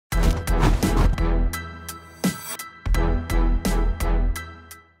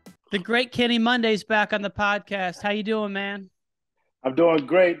The great Kenny Monday's back on the podcast. How you doing, man? I'm doing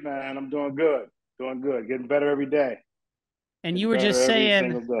great, man. I'm doing good. Doing good. Getting better every day. And you Getting were better just every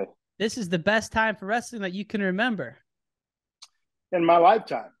saying single day. this is the best time for wrestling that you can remember. In my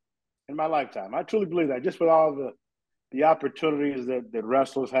lifetime. In my lifetime. I truly believe that. Just with all the opportunities that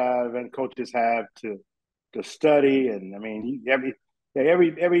wrestlers have and coaches have to study. And I mean,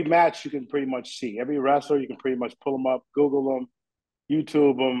 every match you can pretty much see. Every wrestler, you can pretty much pull them up, Google them,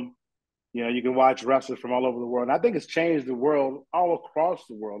 YouTube them. You can watch wrestlers from all over the world. And I think it's changed the world all across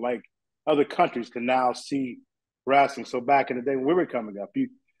the world. Like other countries can now see wrestling. So back in the day when we were coming up, you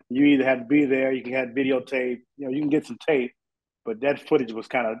either had to be there, you can have videotape, you can get some tape, but that footage was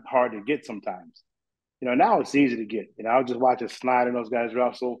kind of hard to get sometimes. Now it's easy to get. I was just watching Snyder and those guys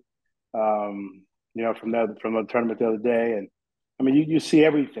wrestle, from the tournament the other day, and I mean you see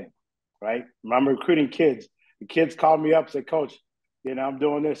everything, right? I'm recruiting kids. The kids called me up and said, "Coach, I'm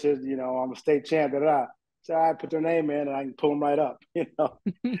doing this. I'm a state champ." Da, da, da. So I put their name in and I can pull them right up.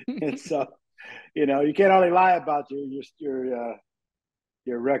 And so you can't only lie about your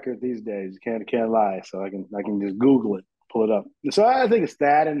record these days. You can't lie. So I can just Google it, pull it up. So I think it's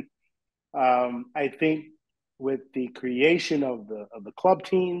that, and I think with the creation of the club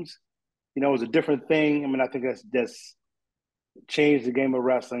teams, it was a different thing. I mean, I think that's changed the game of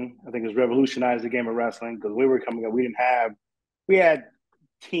wrestling. I think it's revolutionized the game of wrestling because we were coming up, we had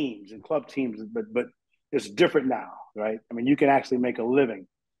teams and club teams, but it's different now, right? I mean, you can actually make a living,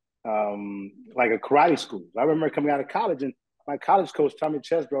 like a karate school. I remember coming out of college, and my college coach Tommy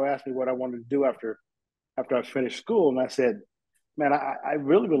Chesbro asked me what I wanted to do after I finished school, and I said, "Man, I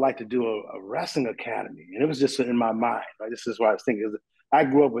really would like to do a wrestling academy." And it was just in my mind. Right? This is what I was thinking. I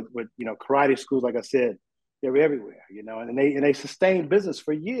grew up with karate schools, like I said, they were everywhere, and they sustained business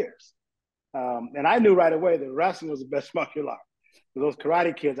for years. And I knew right away that wrestling was the best martial art. For those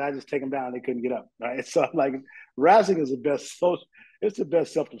karate kids, I just take them down; they couldn't get up. Right, so I'm like, wrestling is the best. It's the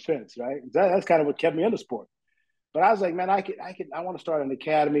best self defense, right? That's kind of what kept me in the sport. But I was like, man, I want to start an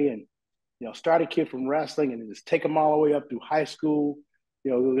academy and start a kid from wrestling and just take them all the way up through high school.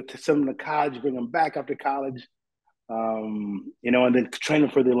 To send them to college, bring them back after college, and then train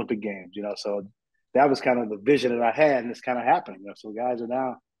them for the Olympic Games. So that was kind of the vision that I had, and it's kind of happening. So guys are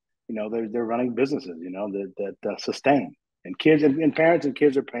now, they're running businesses, that sustain, and kids and parents and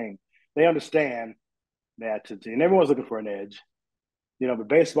kids are paying. They understand that, and everyone's looking for an edge. But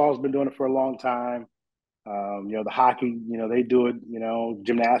baseball's been doing it for a long time. The hockey, they do it.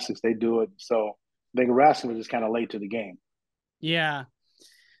 Gymnastics, they do it. So I think wrestling was just kind of late to the game. Yeah.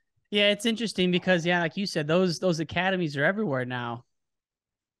 Yeah, it's interesting because like you said, those academies are everywhere now.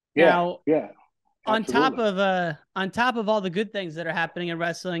 Yeah, Now, yeah, absolutely. on top of all the good things that are happening in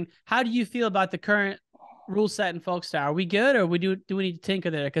wrestling, how do you feel about the current rule set in folk style? Are we good, or do we need to tinker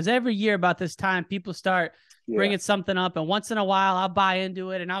there? Because every year about this time, people start Yeah, bringing something up, and once in a while, I'll buy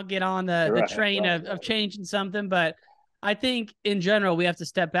into it and I'll get on the right, train right, of changing something. But I think in general, we have to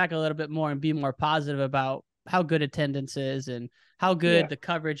step back a little bit more and be more positive about how good attendance is and how good yeah. the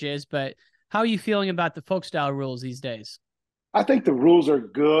coverage is. But how are you feeling about the folk style rules these days? I think the rules are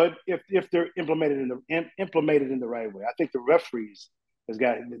good if they're implemented in the right way. I think the referees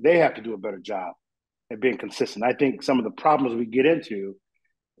they have to do a better job at being consistent. I think some of the problems we get into,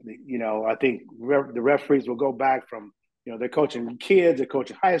 I think the referees will go back from they're coaching kids, they're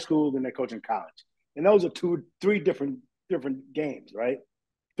coaching high school, then they're coaching college, and those are three different games, right?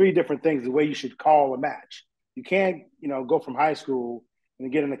 Three different things. The way you should call a match, you can't go from high school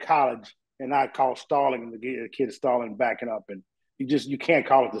and get into college and not call stalling and the kid is stalling and backing up, and you can't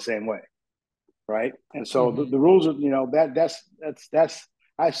call it the same way, right? And so the rules are that's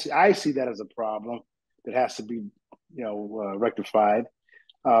I see that as a problem that has to be rectified.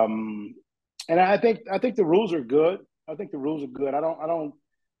 Um, and I think the rules are good. I think the rules are good. I don't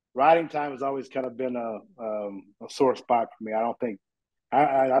riding time has always kind of been a sore spot for me. I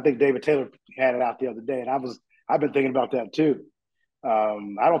think David Taylor had it out the other day, and I've been thinking about that too.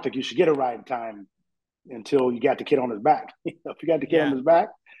 I don't think you should get a riding time until you got the kid on his back. If you got the kid on Yeah. his back,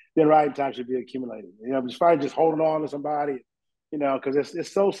 then riding time should be accumulated. As far as just holding on to somebody, because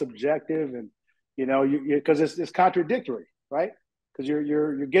it's so subjective, and because it's contradictory, right? Because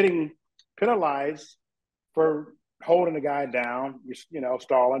you're getting penalized for holding the guy down,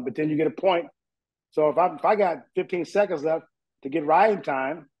 stalling, but then you get a point. So if I got 15 seconds left to get riding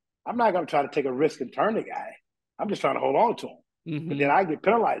time, I'm not going to try to take a risk and turn the guy. I'm just trying to hold on to him. But then Mm-hmm. I get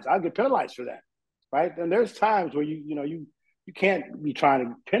penalized. I get penalized for that, right? And there's times where you can't be trying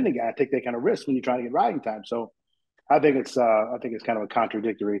to pin the guy, take that kind of risk when you're trying to get riding time. So I think it's kind of a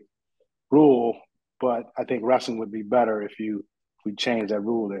contradictory rule, but I think wrestling would be better if you we change that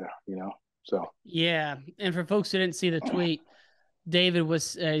rule there, you know. So Yeah, and for folks who didn't see the tweet, David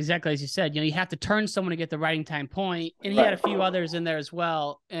was exactly as you said. You have to turn someone to get the writing time point, and he had a right. few others in there as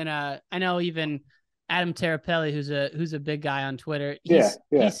well. And I know even Adam Terapelli, who's a big guy on Twitter, Yeah,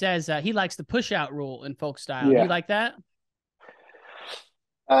 he yeah, says he likes the push out rule in folk style. Do you yeah. like that?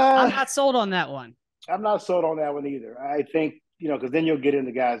 I'm Uh, not sold on that one. I'm not sold on that one either. I think, because then you'll get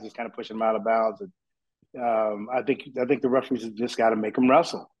into guys just kind of pushing them out of bounds. And I think the referees just got to make them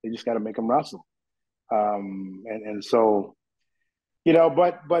wrestle. They just got to make them wrestle. And so,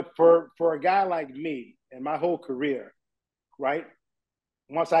 but for a guy like me and my whole career, right?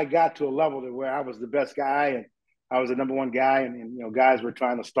 Once I got to a level to where I was the best guy and I was the number one guy, and guys were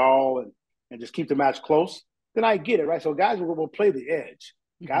trying to stall and just keep the match close, then I get it, right? So guys will play the edge.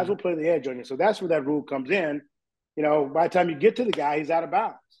 Guys Mm-hmm. will play the edge on you. So that's where that rule comes in. By the time you get to the guy, he's out of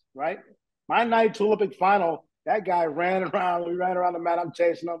bounds, right? My 92 Olympic final, that guy ran around. We ran around the mat. I'm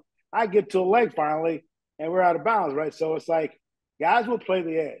chasing him. I get to a leg finally, and we're out of bounds, right? So it's like guys will play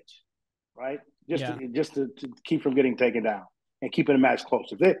the edge, right? Just Yeah. to, just to, to keep from getting taken down and keeping the match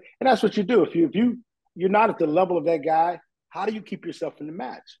close. And that's what you do. If you're not at the level of that guy, how do you keep yourself in the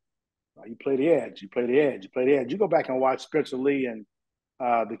match? You play the edge. You play the edge. You play the edge. You go back and watch Spencer Lee and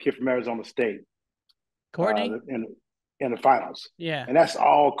the kid from Arizona State Courtney? in the finals. Yeah. And that's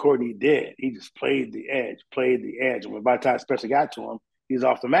all Courtney did. He just played the edge, played the edge. And by the time Spencer got to him, he's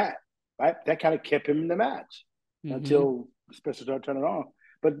off the mat, right? That kind of kept him in the match Mm-hmm. until Spencer started turning on.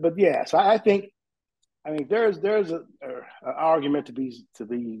 But yeah, so I think there's an argument to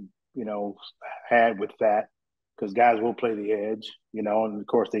be had with that, because guys will play the edge, and of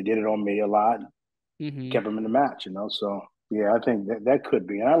course they did it on me a lot, Mm-hmm. kept him in the match. So yeah, I think that could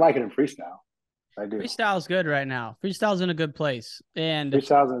be, and I like it in freestyle. I do. Freestyle's good right now. Freestyle's in a good place. And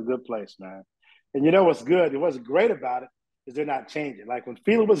Freestyle's in a good place, man. And you know what's good? What's great about it is they're not changing. Like when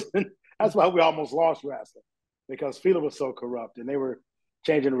Fila was in, that's why we almost lost wrestling, because Fila was so corrupt and they were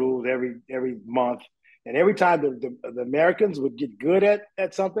changing rules every month. And every time the Americans would get good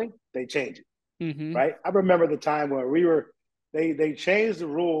at something, they change it. mm-hmm. Right? I remember the time where they changed the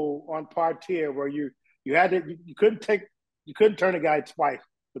rule on parterre where you had to you couldn't turn a guy twice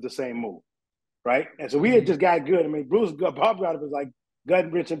with the same move, right? And so we had just got good. I mean, Bob Goddard was like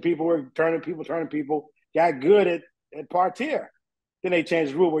gut wrenching people, were turning people, got good at parterre. Then they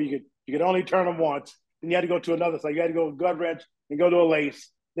changed the rule where you could only turn them once. Then you had to go to another. So you had to go gut wrench and go to a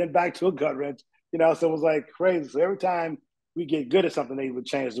lace, then back to a gut wrench. So it was like crazy. So every time we get good at something, they would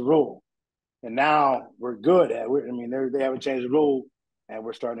change the rule. And now we're good at it. I mean, they haven't changed the rule, and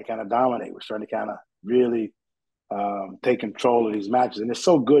we're starting to kind of dominate. We're starting to kind of really take control of these matches. And it's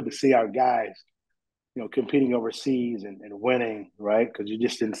so good to see our guys, competing overseas and winning, right? Because you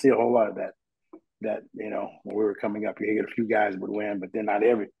just didn't see a whole lot of that, when we were coming up. You get a few guys would win, but then not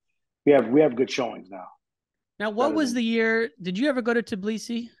every. We have good showings now. Now, what was the year? Did you ever go to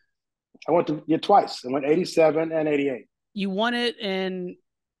Tbilisi? I went to twice. I went 87 and 88. You won it in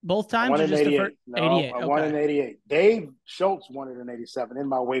both I times won or in just the 88. first? No, 88. I won Okay. in 88. Dave Schultz won it in 87 in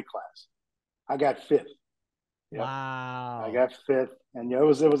my weight class. I got fifth. Yep. I Wow. got fifth. And it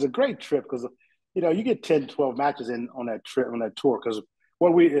was a great trip because you get 10, 12 matches in on that trip, on that tour. Because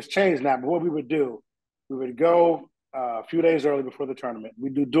it's changed now, but what we would do, we would go a few days early before the tournament. We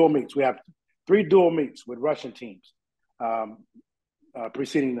do dual meets. We have 3 dual meets with Russian teams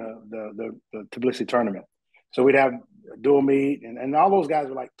preceding the Tbilisi tournament. So we'd have a dual meet, and all those guys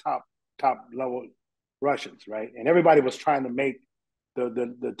were like top level Russians, right? And everybody was trying to make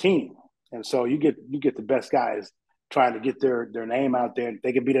the team. And so you get the best guys trying to get their name out there. If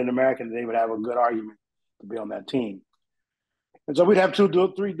they could beat an American, they would have a good argument to be on that team. And so we'd have 3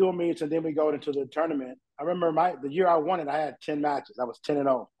 dual meets, and then we go into the tournament. I remember the year I won it, I had 10 matches. I was 10-0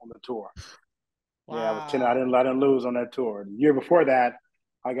 on the tour. Yeah, I was 10. I Wow. didn't lose on that tour. The year before that,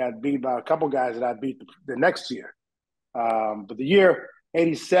 I got beat by a couple guys that I beat the next year. But the year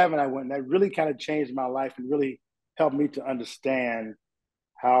 87, I went, and that really kind of changed my life and really helped me to understand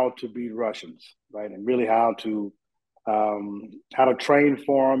how to beat Russians, right? And really how to train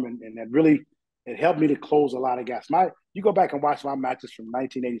for them. And that really, it helped me to close a lot of gaps. You go back and watch my matches from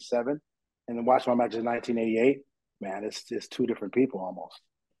 1987 and then watch my matches in 1988, man, it's 2 different people almost.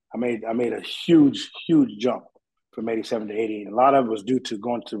 I made a huge jump from 87 to 88. A lot of it was due to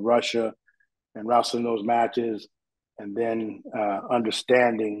going to Russia and wrestling those matches, and then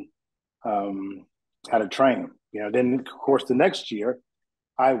understanding how to train. Then of course the next year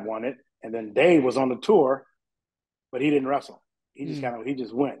I won it, and then Dave was on the tour, but he didn't wrestle. He just Mm. he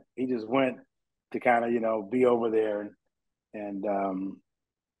just went. He just went to kind of be over there, and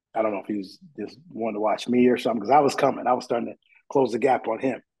I don't know if he's just wanted to watch me or something, because I was coming. I was starting to close the gap on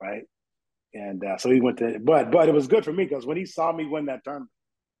him, right? And so he went to, but it was good for me because when he saw me win that tournament,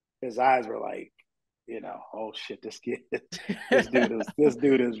 his eyes were like, oh shit, this kid, this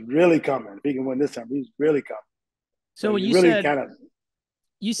dude is really coming. If he can win this time, he's really coming. So So he you really said kind of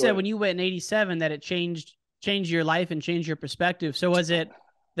you go said ahead. when you went in '87 that it changed your life and changed your perspective. So was it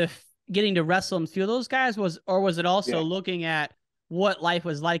getting to wrestle and feel those guys or was it also Yeah, looking at what life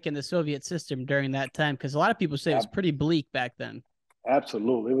was like in the Soviet system during that time? Because a lot of people say it was pretty bleak back then.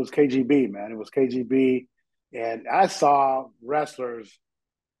 absolutely. It was KGB, man. It was KGB, and I saw wrestlers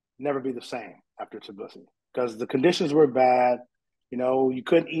never be the same after Tbilisi because the conditions were bad. You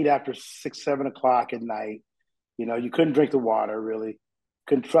couldn't eat after 6, 7 o'clock at night. You couldn't drink the water really,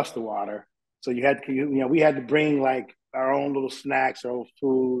 couldn't trust the water. So we had to bring like our own little snacks, our own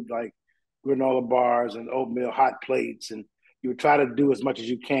food, like granola bars and oatmeal, hot plates, and you would try to do as much as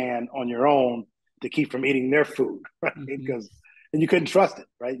you can on your own to keep from eating their food, right? Mm-hmm. Because and you couldn't trust it,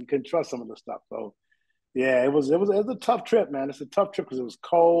 right? You couldn't trust some of the stuff. So yeah, it was a tough trip, man. It's a tough trip because it was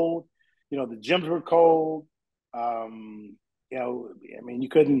cold. The gyms were cold. I mean, you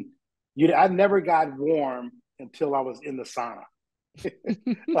couldn't. I never got warm until I was in the sauna.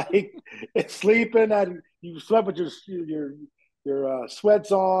 Like sleeping, you slept with your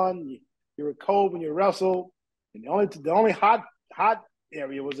sweats on. You were cold when you wrestled, and the only hot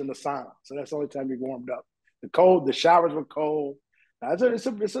area was in the sauna. So that's the only time you warmed up. The showers were cold.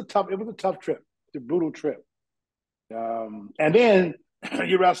 It's a tough. It was a tough trip. It's a brutal trip. And then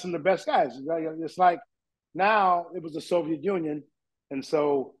you're wrestling the best guys. It's like now it was the Soviet Union, and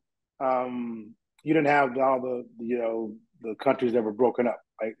so you didn't have all the countries that were broken up.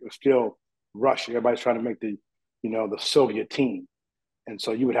 Right? It was still Russia. Everybody's trying to make the Soviet team, and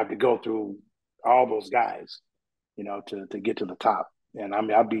so you would have to go through all those guys, to get to the top. And I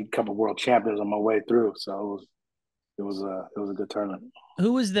mean, I beat a couple of world champions on my way through, so it was a good tournament.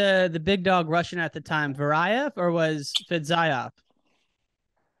 Who was the big dog Russian at the time? Varayev or was Fedzayev at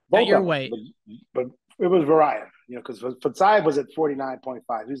Both your of them, weight? but it was Variety, because Fatsayev was at 49.5.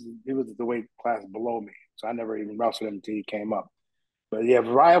 He was the weight class below me, so I never even wrestled him until he came up. But yeah,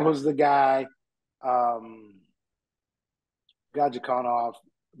 Variety was the guy. Um, Gajikonov,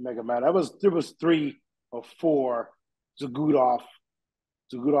 Mega Man. There was 3 or 4. Zagudov.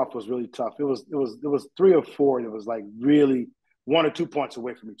 Zagudov was really tough. It was 3 or 4 that was like really 1 or 2 points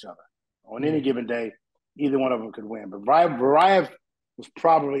away from each other. On any given day, either one of them could win. But Variev was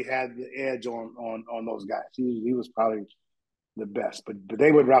probably had the edge on those guys. He was probably the best. But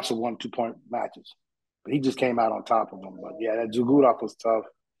they would wrestle 1 2 point matches. But he just came out on top of them. But yeah, that Zagudov was tough.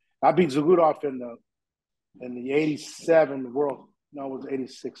 I beat Zagudov in the 87 World, no, it was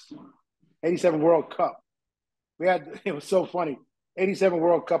 86, 87 World Cup. It was so funny. 87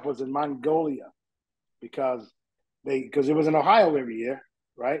 World Cup was in Mongolia because it was in Ohio every year,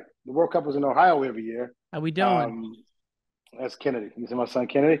 right? The World Cup was in Ohio every year. How we doing? That's Kennedy. You see my son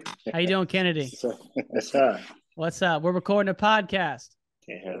Kennedy? How you doing, Kennedy? That's her. What's up? We're recording a podcast.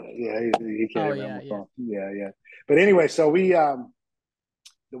 Yeah, he can't Oh hear me on yeah, my yeah. phone. Yeah. But anyway, so the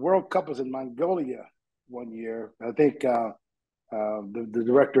World Cup was in Mongolia one year. I think the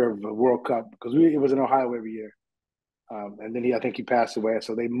director of the World Cup, because it was in Ohio every year. And then I think he passed away.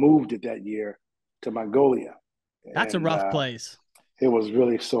 So they moved it that year to Mongolia. That's a And rough place. it was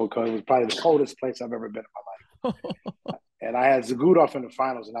really so cold. It was probably the coldest place I've ever been in my life. And I had Zagudov in the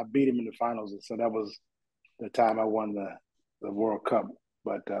finals, and I beat him in the finals. And so that was the time I won the World Cup.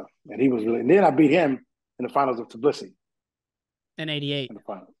 But and he was really. And then I beat him in the finals of Tbilisi In '88. in the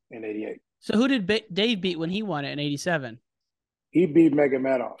final in '88. So who did Dave beat when he won it in '87? He beat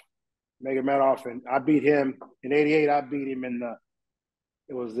Megomedov. And I beat him in '88. I beat him in the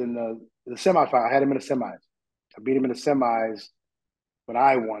semifinal. I had him in the semis. I beat him in the semis when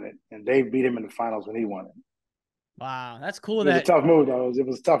I won it, and Dave beat him in the finals when he won it. Wow, that's cool. It was a tough move, though. It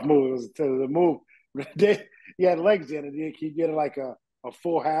was a tough move. It was a move. He had legs in it. He did like a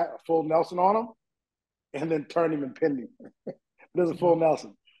full Nelson on him, and then turned him and pinned him. It was a full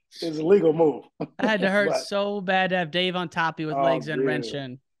Nelson. It was a legal move. I had to hurt But, so bad to have Dave on top of you with legs and dude.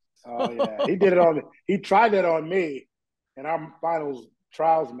 wrenching. Oh yeah, he did it on me. He tried that on me in our finals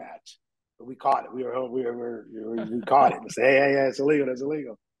trials match, but we caught it. We caught it. We said, hey, it's illegal. That's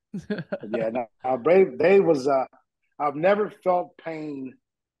illegal. But yeah, no, Dave was. I've never felt pain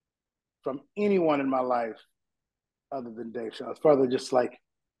from anyone in my life other than Dave. So it's further just like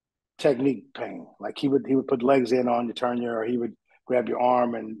technique pain. Like he would put legs in on you, or he would grab your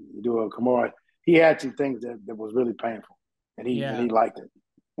arm and do a Kimura. He had some things that was really painful, and he liked it.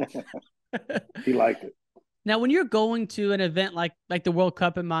 He liked it. Now, when you're going to an event like the World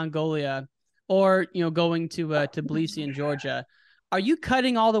Cup in Mongolia, or going to Tbilisi in Georgia, Are you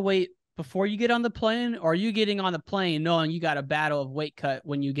cutting all the weight before you get on the plane, or are you getting on the plane knowing you got a battle of weight cut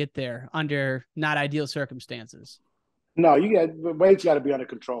when you get there under not ideal circumstances? No, the weight's got to be under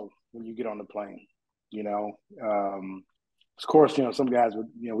control when you get on the plane. You know, of course, some guys would,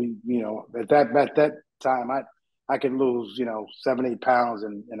 at that time, I could lose, 7, 8 pounds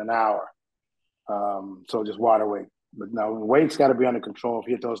in an hour. So just water weight. But no, weight's got to be under control if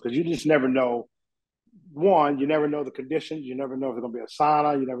you hit those, because you just never know. One, you never know the conditions. You never know if it's going to be a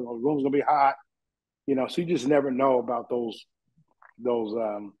sauna. You never know if the room's going to be hot. So you just never know about those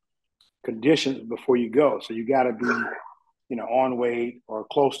conditions before you go. So you got to be, on weight or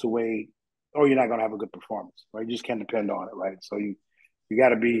close to weight, or you're not going to have a good performance, right? You just can't depend on it, right? So you got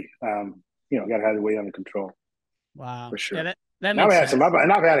to be, got to have the weight under control. Wow. For sure. Yeah, that And I've makes had sense.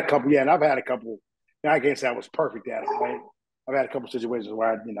 and I've had a couple. Yeah, and I've had a couple. I can't say I was perfect at it, right? I've had a couple situations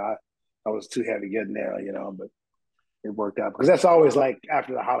where I was too heavy getting there, but it worked out, because that's always like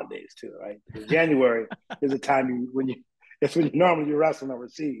after the holidays too, right? Because January is a time it's when you're wrestling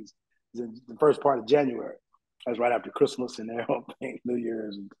overseas. It's the first part of January. That's right after Christmas and their whole thing, New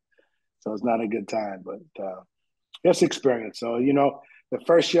Year's, and so it's not a good time. But it's experience. So the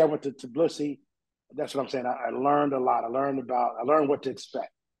first year I went to Tbilisi, that's what I'm saying. I learned a lot. I learned what to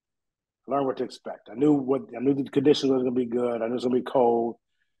expect. I knew the conditions were going to be good. I knew it was going to be cold.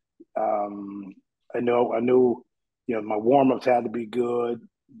 I knew, my warm ups had to be good.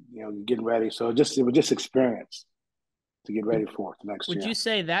 Getting ready. So it was just experience to get ready for the next Would year. you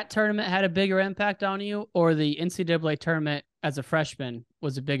say that tournament had a bigger impact on you, or the NCAA tournament as a freshman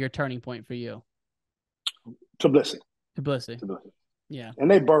was a bigger turning point for you? Tbilisi. Tbilisi. Yeah. And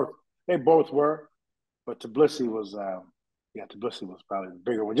they both were, but Tbilisi was Tbilisi was probably the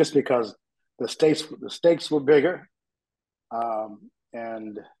bigger one, just because the stakes were bigger,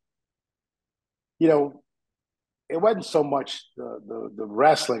 and it wasn't so much the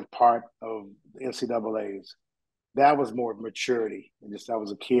wrestling part of the NCAA's. That was more maturity. And just I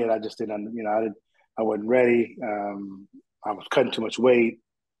was a kid. I just didn't, I wasn't ready. I was cutting too much weight,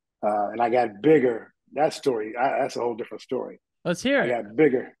 and I got bigger. That's a whole different story. Let's hear it. I got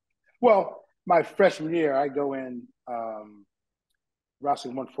bigger. Well, my freshman year, I go in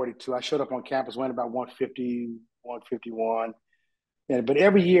wrestling 142. I showed up on campus, went about 150, 151. But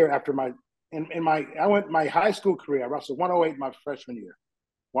every year after my high school career, I wrestled 108 my freshman year.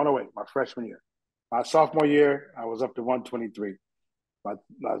 108 my freshman year. My sophomore year, I was up to 123. My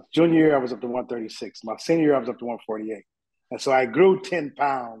junior year, I was up to 136. My senior year, I was up to 148. And so I grew 10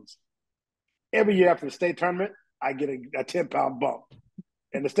 pounds. Every year after the state tournament, I get a 10-pound bump.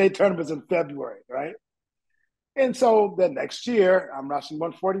 And the state tournament's in February, right? And so the next year, I'm wrestling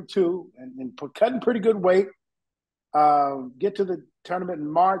 142 and cutting pretty good weight. Get to the tournament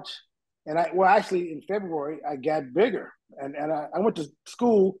in March. And actually in February, I got bigger. And I went to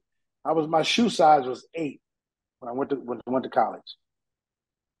school. My shoe size was 8 when I went to college.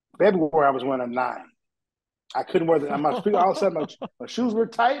 February, I was wearing a 9. I couldn't wear my feet. All of a sudden, my shoes were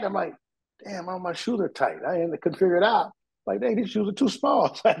tight. I'm like, damn, all my shoes are tight. I couldn't figure it out. Like, dang, these shoes are too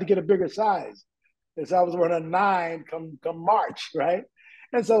small. So I had to get a bigger size. And so I was wearing a 9 come March, right?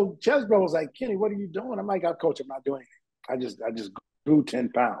 And so Chesbro was like, Kenny, what are you doing? I'm like, Coach, I'm not doing anything. I just grew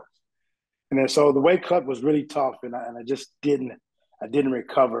 10 pounds. And then so the weight cut was really tough, and I just didn't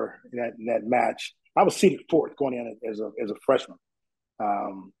recover in that match. I was seeded 4th going in as a freshman.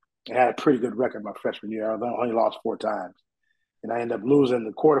 I had a pretty good record my freshman year. I only lost 4 times. And I ended up losing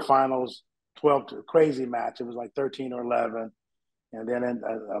the quarterfinals, 12 to a crazy match. It was like 13 or 11. And then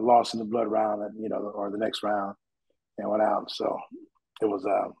I lost in the blood round, or the next round, and went out. So it was,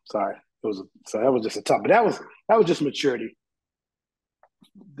 so that was just a tough, but that was just maturity.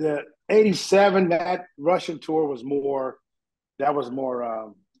 The 87, that Russian tour was more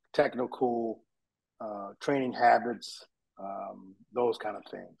technical, training habits, those kind of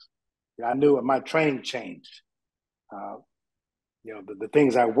things. I knew my training changed. The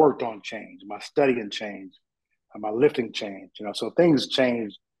things I worked on changed. My studying changed. My lifting changed. So things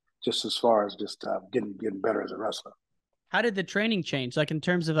changed just as far as just getting better as a wrestler. How did the training change? Like in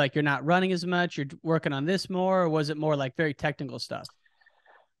terms of like you're not running as much, you're working on this more, or was it more like very technical stuff?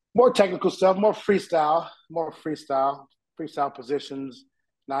 More technical stuff, more freestyle positions,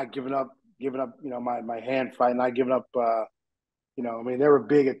 not giving up, my hand fight, not giving up, they were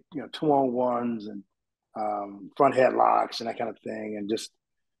big at, 2-on-1s and front headlocks and that kind of thing. And just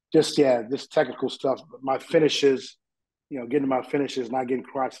technical stuff. My finishes, getting my finishes, not getting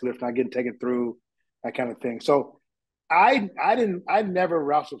crotch lift, not getting taken through, that kind of thing. So I never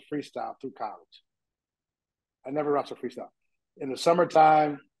wrestled freestyle through college. I never wrestled freestyle. In the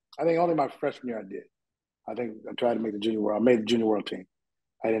summertime, I think only my freshman year I did. I think I tried to make the junior world. I made the junior world team.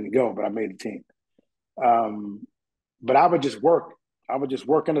 I didn't go, but I made the team. Um, but I would just work. I would just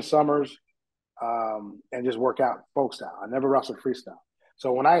work in the summers and just work out folk style. I never wrestled freestyle.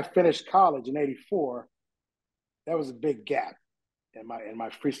 So when I finished college in '84, that was a big gap in my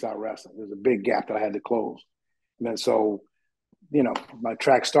freestyle wrestling. There was a big gap that I had to close. And then so, my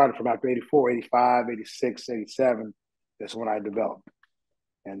track started from after '84, '85, '86, '87. That's when I developed.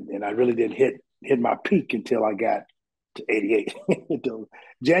 And I really didn't hit my peak until I got to '88. Until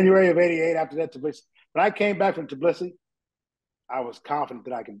January of '88. After that, Tbilisi. When I came back from Tbilisi, I was confident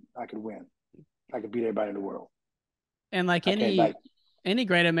that I could win. I could beat everybody in the world. And like I came back. any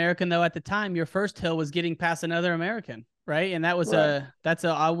great American, though, at the time, your first hill was getting past another American, right? And that was Right.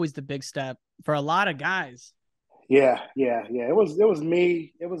 always the big step for a lot of guys. Yeah. It was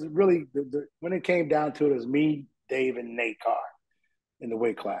me. It was really when it came down to it was me, Dave, and Nate Carr in the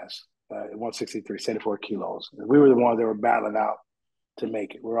weight class, 163, 74 kilos. And we were the ones that were battling out to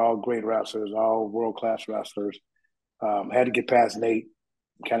make it. We're all great wrestlers, all world class wrestlers. Had to get past Nate.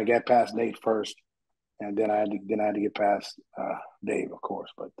 Kind of got past Nate first, and then I had to get past Dave, of course.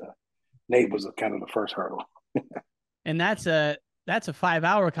 But Nate was kind of the first hurdle. And that's a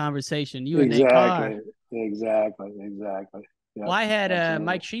 5-hour conversation. You and Nate Carr. Exactly. Well, Yep, I had absolutely.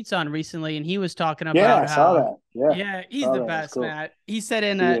 Mike Sheets on recently, and he was talking Yeah, about I saw how, that. Yeah, yeah, he's saw the that. It's best, cool. man. He said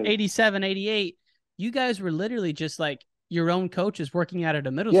in He is. 87, 88, you guys were literally just like your own coaches working out at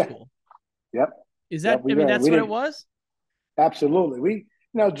a middle Yeah. school. Yep. Is Yep. that, I mean, that's We what it didn't. was? Absolutely.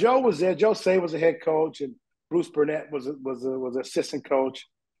 Joe was there. Joe Say was a head coach, and Bruce Burnett was assistant coach.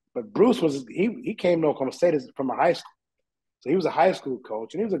 But Bruce he came to Oklahoma State from a high school, so he was a high school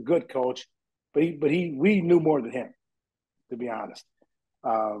coach, and he was a good coach. But we knew more than him, to be honest.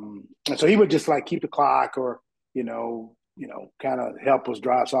 And so he would just like keep the clock, or kind of help us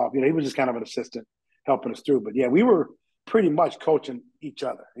dry us off. He was just kind of an assistant helping us through. But yeah, we were pretty much coaching each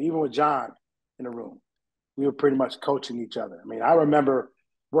other, even with John in the room. We were pretty much coaching each other. I mean, I remember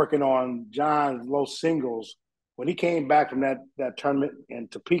working on John's low singles when he came back from that tournament in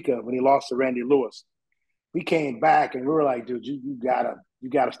Topeka when he lost to Randy Lewis. We came back and we were like, dude, you gotta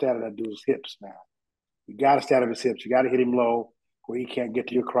stand on that dude's hips, man. You gotta stand on his hips. You gotta hit him low where he can't get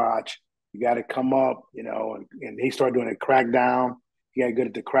to your crotch. You gotta come up, and he started doing a crackdown. He got good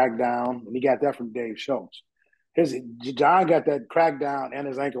at the crackdown, and he got that from Dave Schultz. John got that crackdown and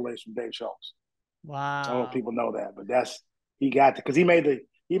his ankle lace from Dave Schultz. I don't know if Wow. people know that, but he got because he made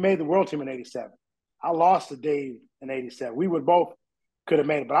the world team in '87. I lost to Dave in '87. We would both could have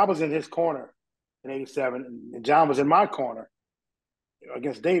made it, but I was in his corner in '87, and John was in my corner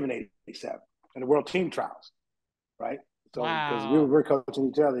against Dave in '87 in the world team trials, right? So because we Wow. were coaching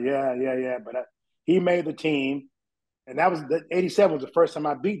each other, yeah. But he made the team, and that was '87 was the first time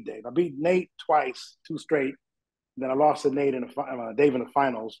I beat Dave. I beat Nate twice, two straight. Then I lost to Nate Dave in the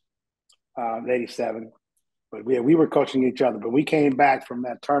finals in '87. But we were coaching each other. But we came back from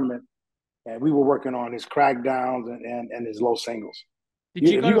that tournament and we were working on his crackdowns and his low singles. Did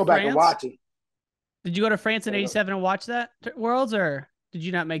you If go you to go back and France? watch it, Did you go to France in 87 and watch that Worlds, or did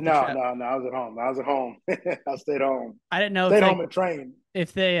you not make the no, trip? no, no. I was at home. I was at home. I stayed home. I didn't know if Stayed home like and trained.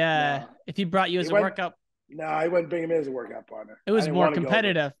 if they No, if he brought you he as a wasn't. workout. No, he wasn't bringing me as a workout partner. It I was didn't more want to go, but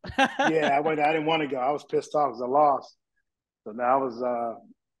competitive. yeah, I went. I didn't want to go. I was pissed off because I lost. So now I was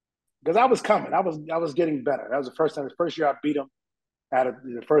because I was coming. I was getting better. That was the first time. The first year I beat him. Out of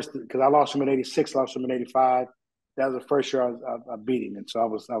the first because I lost him in '86, lost him in '85. That was the first year I beat him, and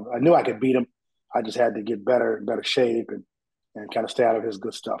so I knew I could beat him. I just had to get better shape and kind of stay out of his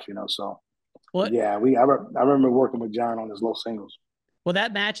good stuff. So, well, but yeah, I remember working with John on his low singles. well,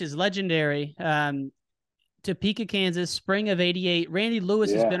 that match is legendary. Topeka, Kansas, spring of '88. Randy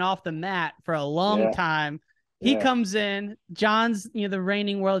Lewis has Yeah, been off the mat for a long yeah, time. He yeah, comes in, John's the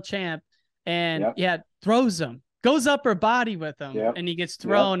reigning world champ, and yep, yeah, throws him, goes upper body with him, yep, and he gets yep,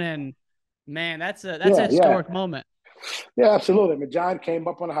 thrown. And man, that's a yeah, yeah, historic moment. yeah, absolutely. I mean, John came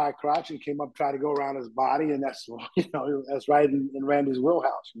up on a high crotch and came up try to go around his body, and that's that's right in Randy's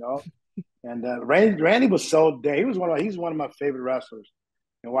wheelhouse. And Randy was so he was he's one of my favorite wrestlers.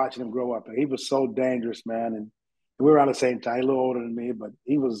 And watching him grow up, and he was so dangerous, man. And we were around the same time, a little older than me, but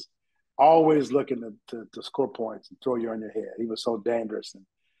he was always looking to score points and throw you on your head. He was so dangerous.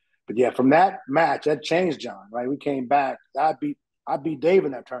 But yeah, from that match, that changed John. Right, we came back. I beat Dave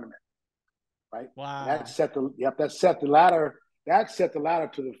in that tournament. Right, and Wow. that set the ladder. That set the ladder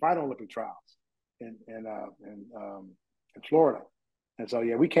to the final Olympic trials in Florida. And so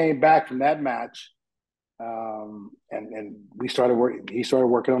yeah, we came back from that match, and we started working. He started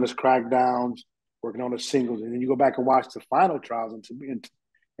working on his crackdowns, working on his singles, and then you go back and watch the final trials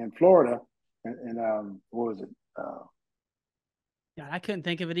in Florida. what was it? God, I couldn't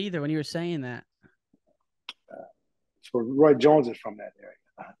think of it either when you were saying that. So Roy Jones is from that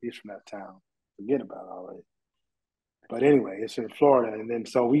area. He's from that town. Forget about it already. But anyway, it's in Florida. And then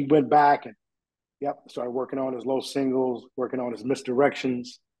so we went back and, started working on his low singles, working on his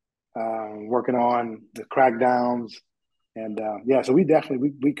misdirections, working on the crackdowns. And so we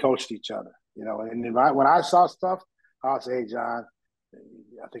definitely, we coached each other, and then when I saw stuff, I'll say, hey, John,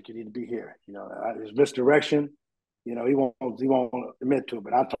 I think you need to be here. His misdirection, he won't admit to it,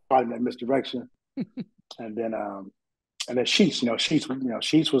 but I taught him that misdirection. And then Sheets,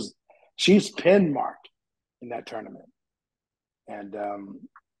 Sheets pin marked in that tournament.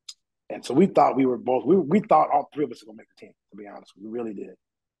 And so we thought we thought all three of us were going to make the team, to be honest. We really did.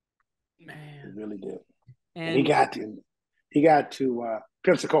 Man. We really did. And he got to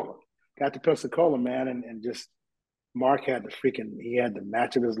Pensacola. Got to Pensacola, man, and just Mark had the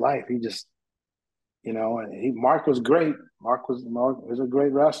match of his life. He just, Mark was great. Mark was a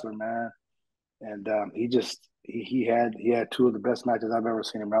great wrestler, man. And he had two of the best matches I've ever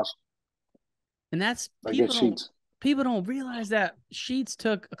seen him wrestle. And that's Sheets. People don't realize that Sheets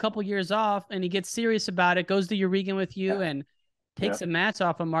took a couple years off and he gets serious about it, goes to Eureka with you and takes the mats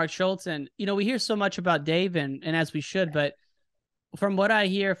off of Mark Schultz. And, we hear so much about Dave and as we should, but from what I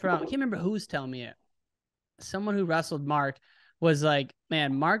hear I can't remember who's telling me it. Someone who wrestled Mark was like,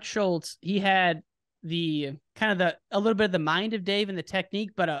 man, Mark Schultz, he had the kind of a little bit of the mind of Dave and the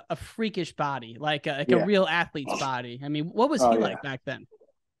technique, but a freakish body, like a real athlete's body. I mean, what was he like back then?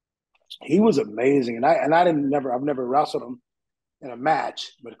 He was amazing. And I've never wrestled him in a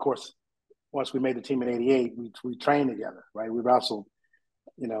match, but of course, once we made the team in '88, we trained together, right? We wrestled,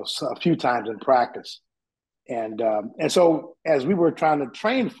 a few times in practice. And so as we were trying to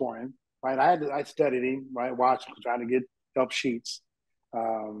train for him, right, I studied him, right, watched him, trying to help Sheets.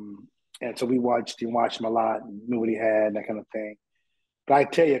 And so we watched him a lot, and knew what he had, and that kind of thing. But I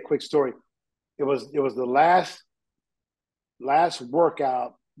tell you a quick story. It was the last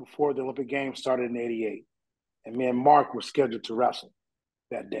workout before the Olympic Games started in '88, and me and Mark were scheduled to wrestle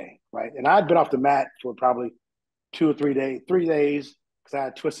that day, right? And I'd been off the mat for probably 2 or 3 days, because I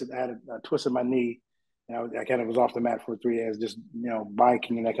had twisted my knee, and I kind of was off the mat for 3 days, just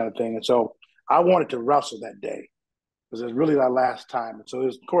biking and that kind of thing. And so I wanted to wrestle that day because it was really our last time. And so,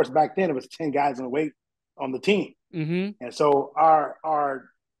 of course, back then it was 10 guys in the weight on the team, and so our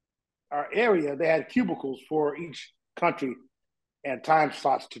area, they had cubicles for each country and time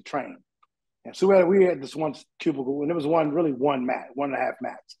slots to train. And so we had this one cubicle, and it was one mat, 1.5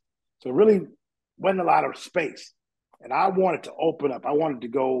 mats. So it really wasn't a lot of space. And I wanted to open up. I wanted to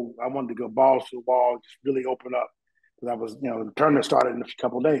go balls to the wall, just really open up. Because I was, the tournament started in a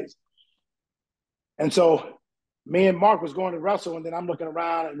couple of days. And so me and Mark was going to wrestle, and then I'm looking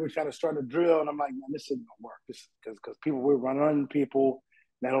around, and we're kind of starting to drill, and I'm like, man, this isn't gonna work. This because people were running people,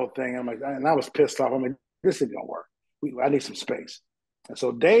 that whole thing. I'm like, and I was pissed off. I'm like, this isn't gonna work. I need some space. And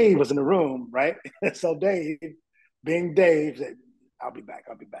so Dave was in the room, right? So Dave, being Dave, said, I'll be back.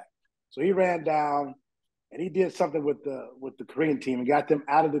 So he ran down and he did something with the Korean team and got them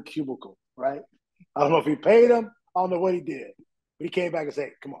out of the cubicle, right? I don't know if he paid them. I don't know what he did. But he came back and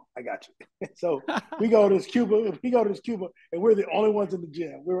said, come on, I got you. So we go to this cubicle, and we're the only ones in the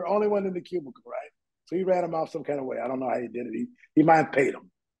gym. We were the only one in the cubicle, right? So he ran him off some kind of way. I don't know how he did it. He might have paid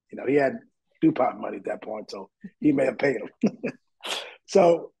him. He had DuPont money at that point, so he may have paid him.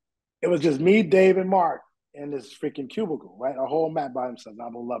 So it was just me, Dave, and Mark in this freaking cubicle, right? A whole mat by himself.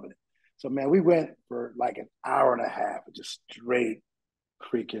 I'm loving it. So, man, we went for like an hour and a half of just straight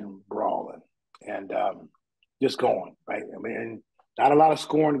freaking brawling and just going, right? I mean, not a lot of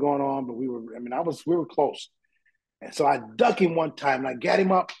scoring going on, but we were close. And so I duck him one time, and I get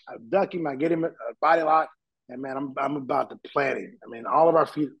him up. I duck him. I get him a body lock, and, man, I'm about to plant him. I mean, all of our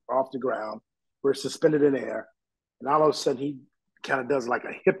feet are off the ground. We're suspended in air. And all of a sudden, he kind of does like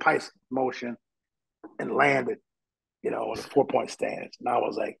a hip heist motion and landed, on a 4-point stance. And I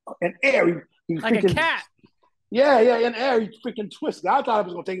was like, in air, he like freaking, a cat. Yeah, in air, he freaking twisted. I thought I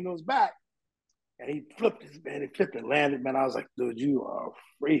was going to take him to his back. And he flipped and landed, man. I was like, dude, you are a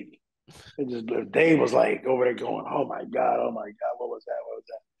freak. Dave was like over there going, oh my God, what was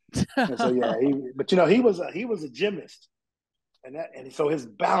that? And so, yeah, he was a gymnast. And so his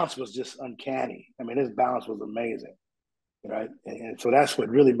balance was just uncanny. I mean, his balance was amazing. Right. And so that's what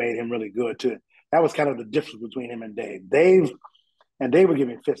really made him really good too. That was kind of the difference between him and Dave. Dave would give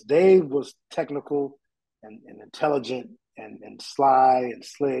me fits. Dave was technical and intelligent and sly and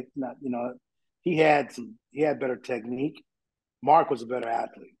slick. He had better technique. Mark was a better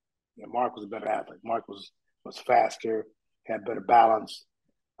athlete. Mark was faster, had better balance.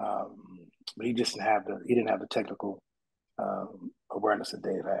 but he didn't have the technical awareness that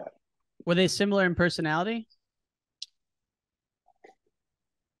Dave had. Were they similar in personality?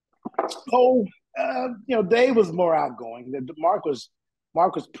 Oh, Dave was more outgoing. Mark was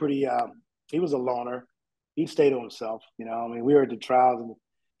pretty. He was a loner. He stayed to himself. I mean, we were at the trials, and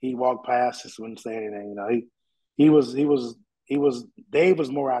he walked past us, wouldn't say anything. He was. Dave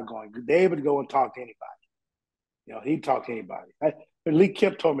was more outgoing. Dave would go and talk to anybody. He'd talk to anybody. Lee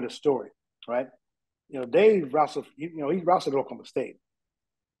Kip told me the story, right? Dave wrestled. He wrestled at Oklahoma State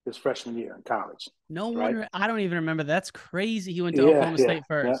his freshman year in college. No right? wonder. I don't even remember. That's crazy. He went to Yeah, Oklahoma yeah, State yeah.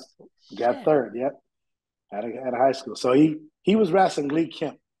 first. Got Shit. third. Yep, at a high school. So he was wrestling Lee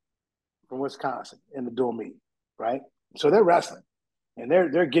Kemp from Wisconsin in the dual meet, right? So they're wrestling, and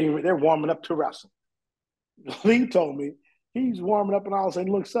they're warming up to wrestle. Lee told me he's warming up, and all of a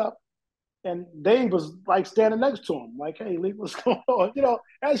sudden looks up, and Dave was like standing next to him, like, "Hey, Lee, what's going on?"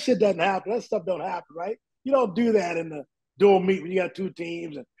 That shit doesn't happen. That stuff don't happen, right? You don't do that in the dual meet when you got two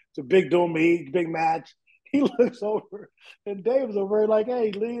teams and it's a big dual meet, big match. He looks over, and Dave was over like,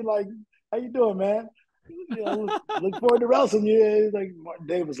 "Hey, Lee, like, how you doing, man? Look forward to wrestling you." Like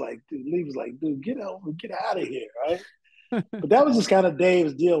Dave was like, dude, Lee was like, "Dude, get out of here," right? But that was just kind of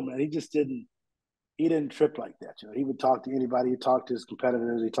Dave's deal, man. He didn't trip like that. He would talk to anybody. He talked to his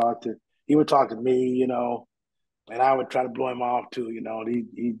competitors. He would talk to me, and I would try to blow him off too,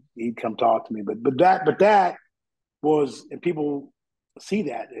 and he'd come talk to me. But that was, and people see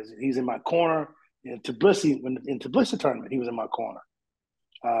that as he's in my corner in Tbilisi tournament, he was in my corner.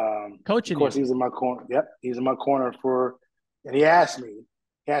 Of Coaching course, you. he was in my corner. Yep, he's in my corner and he asked me.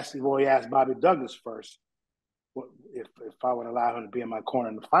 He asked Bobby Douglas first if I would allow him to be in my corner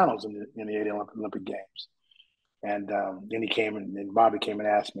in the finals in the 80 Olympic Games. And then Bobby came and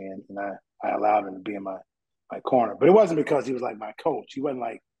asked me, and I allowed him to be in my corner. But it wasn't because he was like my coach. He wasn't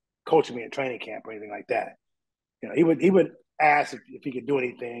like coaching me in training camp or anything like that. He would ask if he could do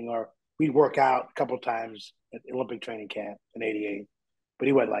anything, or we'd work out a couple of times at the Olympic training camp in '88. But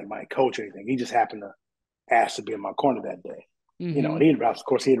he wasn't like my coach or anything. He just happened to ask to be in my corner that day. Mm-hmm. And of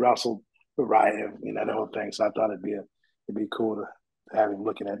course, he had wrestled with Ryan, the whole thing. So I thought it'd be cool to have him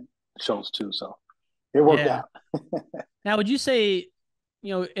looking at Schultz too. So it worked out. Now, would you say,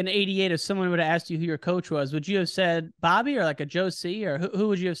 in '88, if someone would have asked you who your coach was, would you have said Bobby or like a Joe C, or who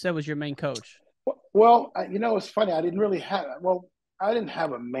would you have said was your main coach? Well, it's funny. I didn't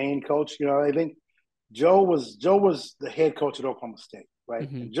have a main coach. I think Joe was the head coach at Oklahoma State, right?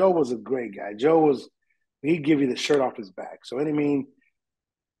 Mm-hmm. And Joe was a great guy. He'd give you the shirt off his back. So anything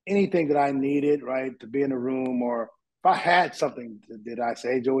that I needed, right, to be in the room, or if I had something that I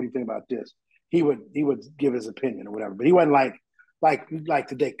say, "Hey, Joe, what do you think about this?" He would give his opinion or whatever. But he wasn't like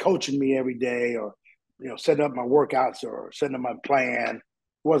today coaching me every day, or setting up my workouts or setting up my plan. It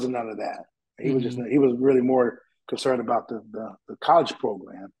wasn't none of that. He was really more concerned about the college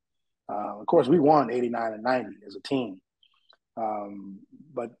program. Of course, we won '89 and '90 as a team.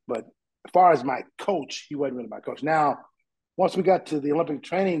 But as far as my coach, he wasn't really my coach. Now, once we got to the Olympic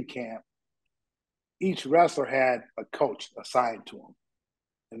training camp, each wrestler had a coach assigned to him,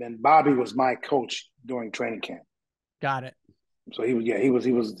 and then Bobby was my coach during training camp. Got it. So he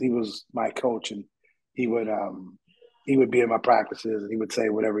was my coach, and he would be in my practices, and he would say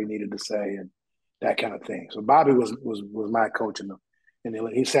whatever he needed to say and that kind of thing. So Bobby was my coach, and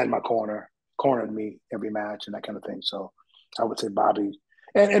he sat in my cornered me every match and that kind of thing. So I would say Bobby,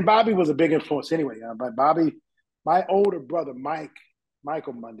 and Bobby was a big influence anyway. But Bobby, my older brother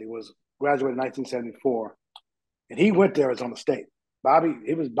Michael Mundy was graduated in 1974, and he went to Arizona State.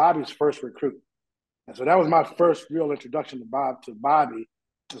 It was Bobby's first recruit. And so that was my first real introduction to Bobby,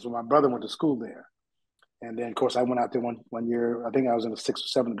 because when my brother went to school there. And then, of course, I went out there one year. I think I was in the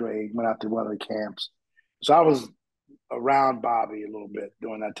 6th or 7th grade, went out to one of the camps. So I was around Bobby a little bit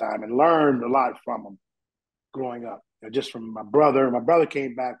during that time and learned a lot from him growing up, just from my brother. My brother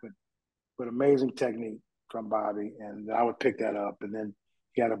came back with amazing technique from Bobby, and I would pick that up. And then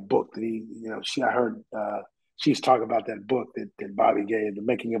he had a book that I heard she's talking about that book that Bobby gave, The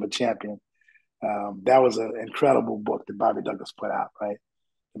Making of a Champion. That was an incredible book that Bobby Douglas put out, right?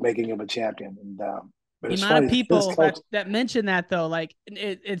 The Making of a Champion. And but The it's amount funny, of people coach, that mention that, though, like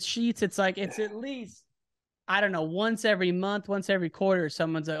it's sheets, it's like it's at least, I don't know, once every month, once every quarter,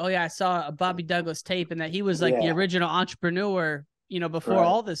 someone's like, "Oh yeah, I saw a Bobby Douglas tape," and that he was like the original entrepreneur, before right.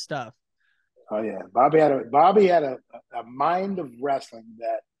 all this stuff. Oh yeah, Bobby had a mind of wrestling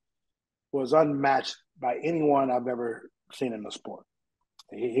that was unmatched by anyone I've ever seen in the sport.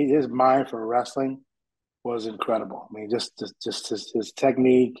 His mind for wrestling was incredible. I mean, just his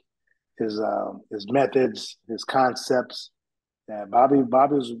technique, his methods, his concepts. Yeah, Bobby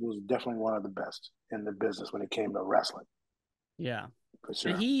was definitely one of the best in the business when it came to wrestling, Yeah. for And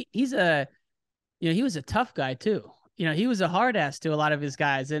sure. he was a tough guy too. He was a hard ass to a lot of his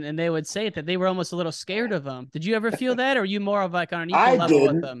guys, and they would say that they were almost a little scared of him. Did you ever feel that, or are you more of like on an equal I level with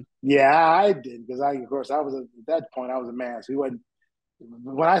didn't. them? Yeah, I did because of course, I was at that point. I was a man, so he wasn't.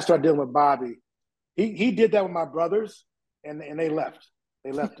 When I started dealing with Bobby, he did that with my brothers, and they left.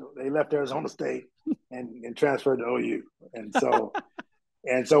 They left Arizona State and transferred to OU. And so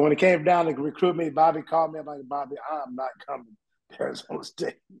when it came down to recruit me, Bobby called me. I'm like, Bobby, I'm not coming to Arizona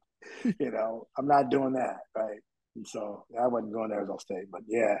State. I'm not doing that, right? And so I wasn't going to Arizona State, but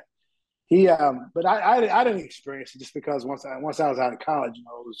yeah, but I didn't experience it just because once I was out of college, it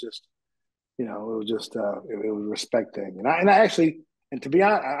was just it was a respect thing, and I actually, and to be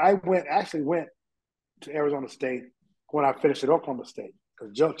honest, I went to Arizona State when I finished at Oklahoma State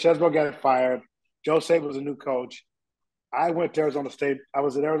because Joe Chesbro got fired. Joe Saban was a new coach. I went to Arizona State. I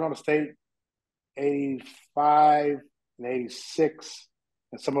was at Arizona State 85 and 86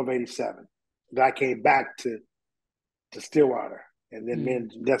 and some of 87. Then I came back to Stillwater, and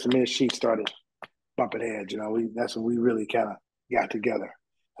then that's when me and Sheik started bumping heads. That's when we really kind of got together.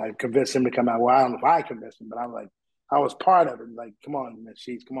 I convinced him to come out. Well, I don't know if I convinced him, but I'm like, I was part of it. Like, come on, man,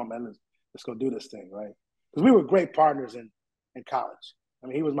 Sheik, come on, man, let's go do this thing, right? Because we were great partners in college. I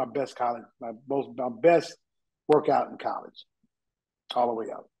mean, he was my best best workout in college, all the way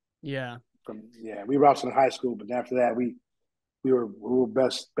up. Yeah. We wrestled in high school, but after that, we were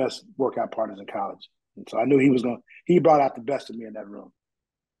best workout partners in college. And so I knew he brought out the best of me in that room.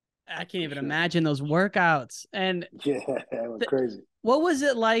 I can't even imagine those workouts. And yeah, it was crazy. What was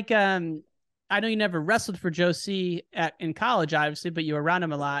it like? I know you never wrestled for Joe C in college, obviously, but you were around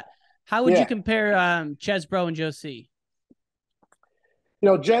him a lot. How would you compare Chesbro and Joe C?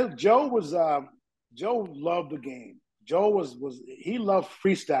 Joe was Joe loved the game. Joe was he loved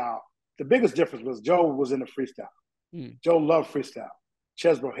freestyle. The biggest difference was Joe was into freestyle. Joe loved freestyle.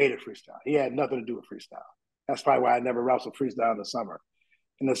 Chesbro hated freestyle. He had nothing to do with freestyle. That's probably why I never wrestled freestyle in the summer.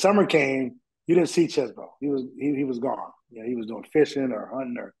 And the summer came, you didn't see Chesbro. He was gone. He was doing fishing or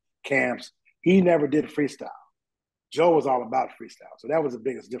hunting or camps. He never did freestyle. Joe was all about freestyle. So that was the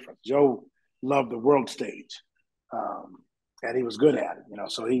biggest difference. Joe loved the world stage. And he was good at it,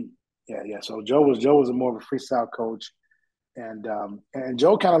 So So Joe was a more of a freestyle coach. And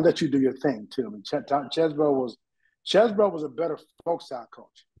Joe kind of let you do your thing too. I mean, Chesbro was a better folk style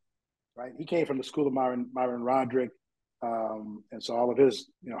coach, right? He came from the school of Myron Roderick, and so all of his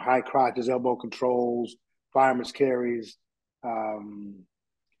high crotches, elbow controls, fireman's carries, that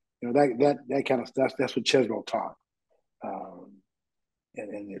kind of stuff. That's what Chesbro taught,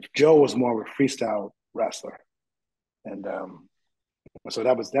 and Joe was more of a freestyle wrestler, and so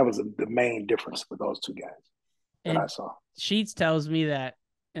that was the main difference with those two guys that I saw. Sheets tells me that,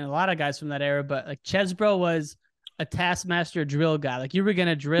 and a lot of guys from that era, but like Chesbro was a taskmaster drill guy. Like you were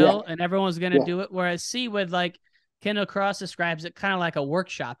gonna drill, and everyone was gonna do it. Whereas C would like Kendall Cross describes it kind of like a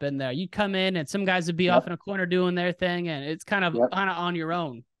workshop in there. You'd come in, and some guys would be off in a corner doing their thing, and it's kind of on your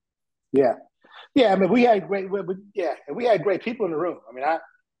own. Yeah. I mean, we had great people in the room. I mean,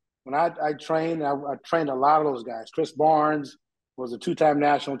 when I trained, I trained a lot of those guys. Chris Barnes was a 2-time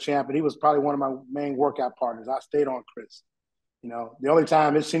national champion. He was probably one of my main workout partners. I stayed on Chris. The only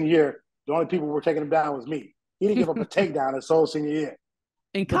time his senior year, the only people who were taking him down was me. He didn't give up a takedown his whole senior year.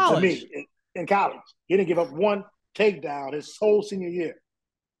 In college? To me, in college. He didn't give up one takedown his whole senior year.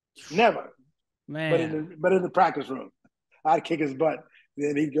 Never. Man. But in the practice room, I'd kick his butt.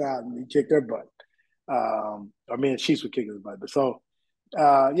 Then he'd go out and he'd kick their butt. Or me and Chiefs would kick his butt. But so,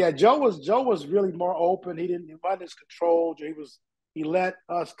 Joe was really more open. He wasn't as controlled. He let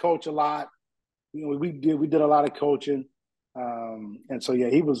us coach a lot. We did a lot of coaching. And so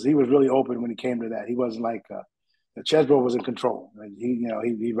he was really open when it came to that. He wasn't like Chesbro was in control. Like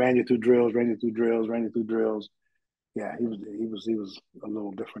he ran you through drills. Yeah, he was a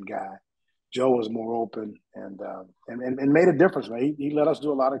little different guy. Joe was more open and made a difference, man. He let us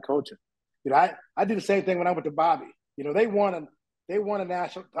do a lot of coaching. I did the same thing when I went to Bobby. They won a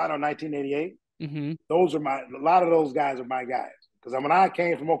national title in 1988. Mm-hmm. A lot of those guys are my guys. Because when I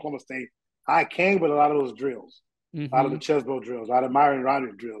came from Oklahoma State, I came with a lot of those drills, a lot of the Chesbro drills, a lot of Myron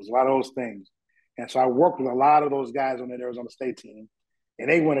Roderick drills, a lot of those things. And so I worked with a lot of those guys on that Arizona State team, and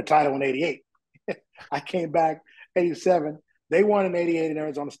they won a title in '88. I came back '87. They won in '88 in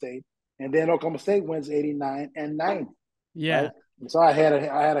Arizona State, and then Oklahoma State wins '89 and '90. Yeah. Right? And so I had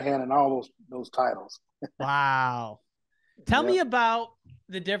a hand in all those titles. Wow. Tell me about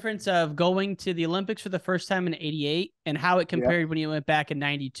the difference of going to the Olympics for the first time in '88 and how it compared when you went back in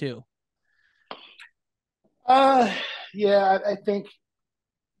 '92. Yeah, I think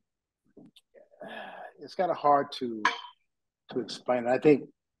it's kind of hard to explain. I think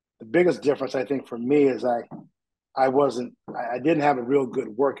the biggest difference I think for me is I didn't have a real good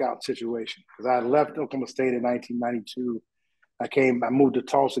workout situation because I left Oklahoma State in 1992. I moved to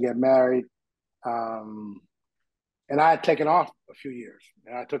Tulsa, got married, um, and I had taken off a few years.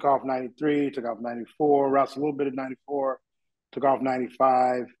 And I took off 93, took off 94, wrestled a little bit of 94, took off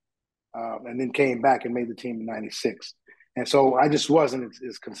 95, and then came back and made the team in 96. And so I just wasn't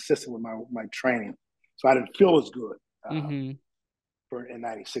as consistent with my training. So I didn't feel as good Mm-hmm. in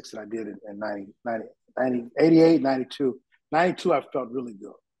 96 that I did in 90, 88, 92. 92, I felt really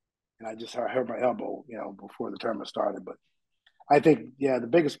good. And I just hurt my elbow, before the tournament started. But I think, yeah, the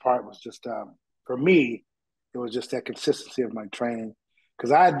biggest part was just for me, it was just that consistency of my training.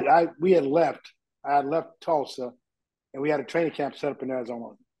 Because I had left Tulsa, and we had a training camp set up in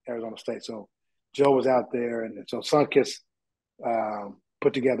Arizona State. So Joe was out there, and so Sunkiss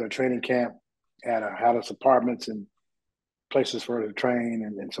put together a training camp had us apartments and places for her to train,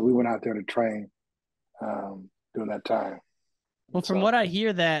 and so we went out there to train during that time. Well, from So what I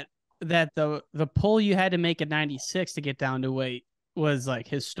hear, that the pull you had to make at 96 to get down to weight was like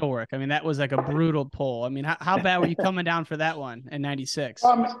historic. I mean, that was like a brutal pull. I mean, how bad were you coming down for that one in 96?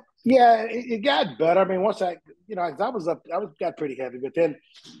 yeah, it got better. I mean, once I was up, got pretty heavy, but then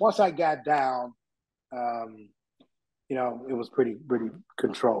once I got down, um, it was pretty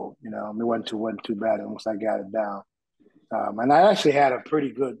controlled. I mean, it wasn't too bad once I got it down. And I actually had a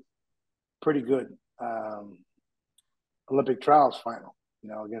pretty good um, Olympic trials final,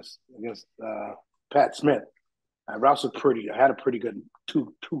 against Pat Smith. I had a pretty good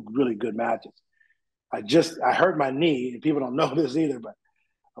two really good matches. I hurt my knee, and people don't know this either, but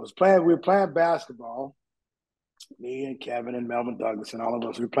we were playing basketball, me and Kevin and Melvin Douglas and all of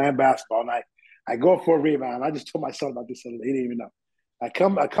us. We were playing basketball, and I go for a rebound. I just told my son about this, and he didn't even know. I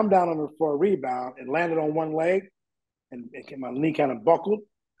come down on for a rebound and landed on one leg, and my knee kind of buckled.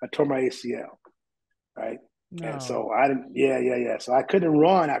 I tore my ACL, right? And No. so I didn't, yeah. So I couldn't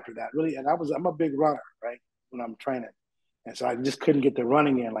run after that, really. And I'm a big runner, right? When I'm training. And so I just couldn't get the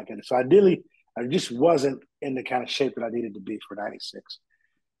running in like that. So I just wasn't in the kind of shape that I needed to be for 96.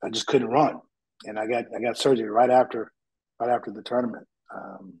 I just couldn't run. And I got surgery right after the tournament.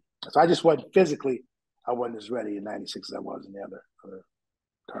 So I just wasn't physically, I wasn't as ready in 96 as I was in the other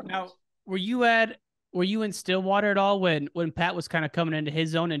Now, tournaments. were you in Stillwater at all when Pat was kind of coming into his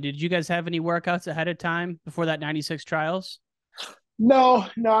zone? And did you guys have any workouts ahead of time before that 96 trials? No,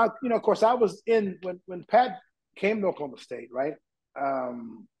 of course I was in when Pat came to Oklahoma State, right?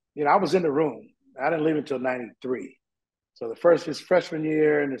 I was in the room. I didn't leave until 93. So his freshman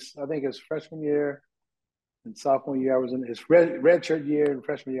year and I think his freshman year and sophomore year, I was in his red shirt year and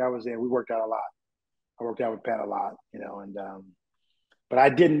freshman year I was there. We worked out a lot. I worked out with Pat a lot, and but I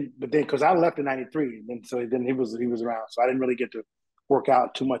didn't. But then because I left in '93, and so then he was around, so I didn't really get to work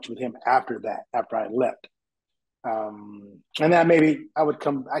out too much with him after that. After I left, and then maybe I would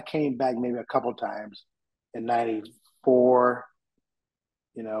come. I came back maybe a couple times in '94.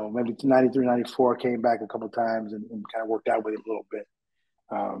 Maybe 93, 94, came back a couple times and kind of worked out with him a little bit.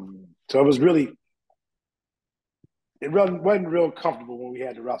 So it wasn't real comfortable when we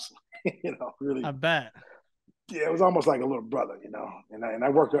had to wrestle. Really, I bet. yeah, it was almost like a little brother. And I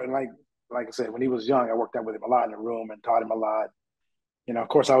worked out, and like I said, when he was young, I worked out with him a lot in the room and taught him a lot. Of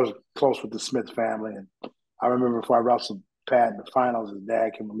course, I was close with the Smith family, and I remember before I wrestled Pat in the finals, his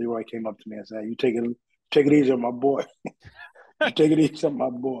dad Leroy came up to me and said, "You take it easy on my boy. You take it easy on my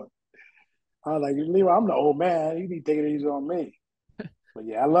boy." I was like, "Leroy, I'm the old man. You need to take it easy on me." But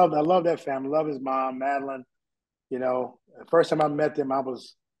yeah, I love that family. I love his mom, Madeline. The first time I met them, I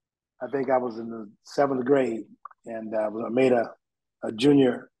think I was in the seventh grade, and I made a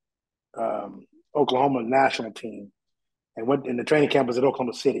junior Oklahoma national team, and went in the training camp was at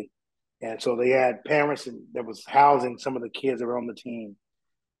Oklahoma City, and so they had parents and that was housing some of the kids that were on the team,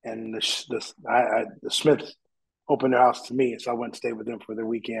 and the Smiths opened their house to me, and so I went and stayed with them for the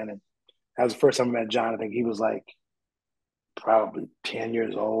weekend, and that was the first time I met John. I think he was like probably 10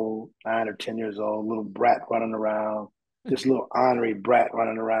 years old, 9 or 10 years old, little brat running around, this little ornery brat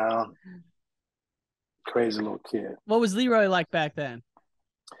running around, crazy little kid. What was Leroy like back then?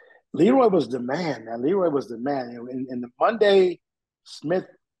 Leroy was the man, man. Leroy was the man. In the Monday Smith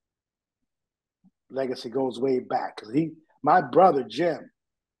legacy goes way back because my brother Jim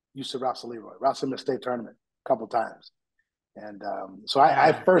used to wrestle Leroy, wrestle him in the state tournament a couple times. And so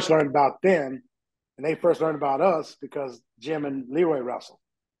I first learned about them, and they first learned about us because Jim and Leroy wrestled.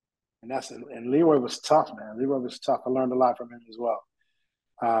 And Leroy was tough, man. Leroy was tough. I learned a lot from him as well.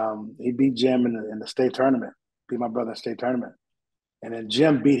 He beat Jim in the state tournament, beat my brother in state tournament. And then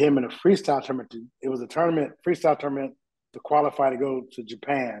Jim beat him in a freestyle tournament. It was a freestyle tournament to qualify to go to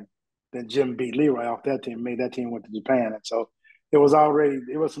Japan. Then Jim beat Leroy off that team, made that team went to Japan. And so it was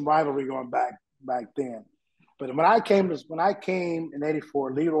some rivalry going back then. But when I came in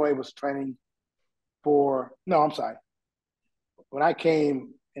 '84, Leroy was training for no, I'm sorry. When I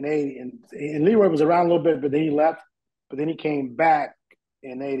came in '80, and Leroy was around a little bit, but then he left. But then he came back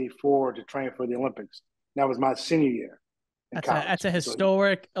in '84 to train for the Olympics. That was my senior year in college. That's a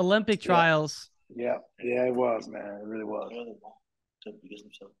historic Olympic trials. Yeah, it was, man. It really was.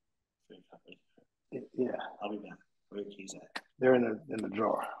 Yeah, I'll be back. Where are the keys at? They're in the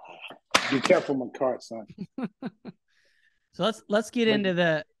drawer. Be careful with my card, son. So let's get into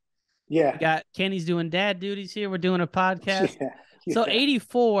the. Yeah. We got Kenny's doing dad duties here. We're doing a podcast. Yeah. So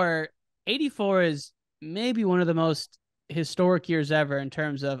 84 is maybe one of the most historic years ever in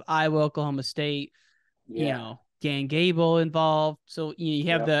terms of Iowa, Oklahoma State. Yeah. You know, Dan Gable involved. So you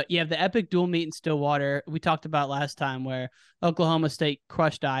have the epic dual meet in Stillwater we talked about last time where Oklahoma State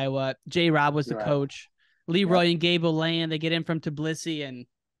crushed Iowa. J-Rob was the coach. Leroy and Gable land. They get in from Tbilisi and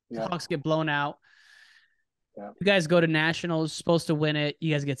the Hawks get blown out. Yeah. You guys go to nationals, supposed to win it.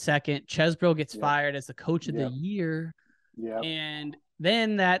 You guys get second. Chesbro gets fired as the coach of the year. Yeah. And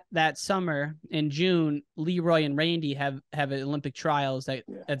then that summer in June, Leroy and Randy have an Olympic trials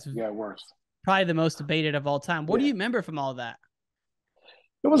that's worse. Probably the most debated of all time. What do you remember from all that?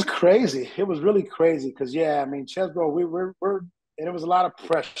 It was crazy. It was really crazy because Chesbro, and it was a lot of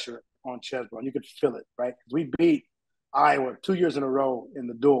pressure on Chesbro, and you could feel it, right? We beat Iowa 2 years in a row in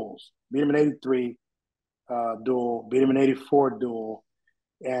the duels. Beat him in '83 duel, beat him in '84 duel,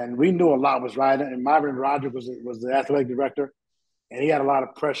 and we knew a lot was right. And Myron Roderick was the athletic director, and he had a lot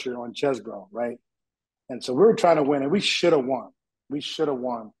of pressure on Chesbro, right? And so we were trying to win, and we should have won.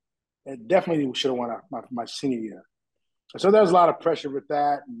 And definitely we should have won my senior year. So there was a lot of pressure with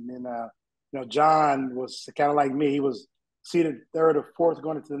that. And then, John was kind of like me. He was seeded third or fourth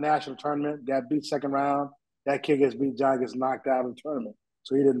going into the national tournament, got beat second round. That kid gets beat, John gets knocked out of the tournament.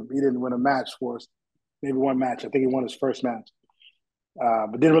 So he didn't win a match for us. Maybe one match. I think he won his first match.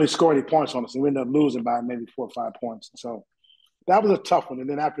 But didn't really score any points on us. And we ended up losing by maybe 4 or 5 points. So that was a tough one. And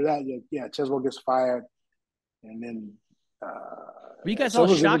then after that, Chesbro gets fired. And then were you guys all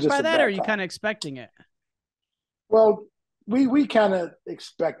shocked by that, or are you kind of expecting it? Well, we kind of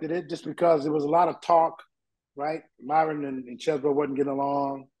expected it just because there was a lot of talk, right? Myron and Chesbro wasn't getting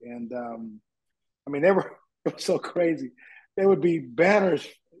along. And, it was so crazy. There would be banners.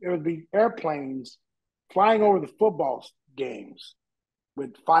 There would be airplanes flying over the football games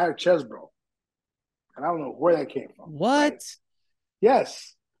with Fire Chesbro. And I don't know where that came from. What? Right?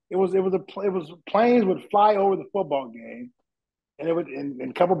 Yes. It was planes would fly over the football game, and it would in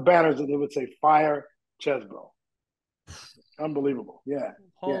a couple of banners and it would say Fire Chesbro. Unbelievable. Yeah.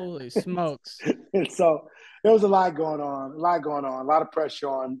 Holy smokes. And so there was a lot going on, a lot of pressure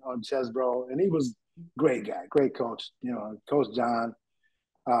on Chesbro, and he was a great guy, great coach, Coach John,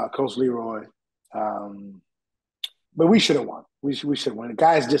 Coach Leroy. But we should have won. We should have won. The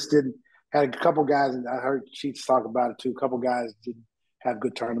guys just didn't. Had a couple guys, and I heard Sheets talk about it too. A couple guys didn't have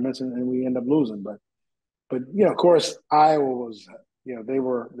good tournaments, and we end up losing. But of course, Iowa was, they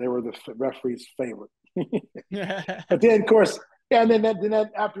were the referee's favorite. But then, of course, and then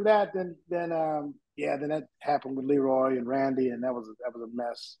after that, then that happened with Leroy and Randy, and that was a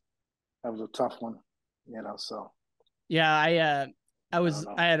mess. That was a tough one, So yeah,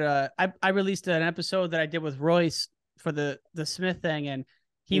 I released an episode that I did with Royce for the Smith thing, and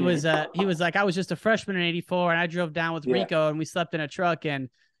he was like, I was just a freshman in '84, and I drove down with Rico, and we slept in a truck, and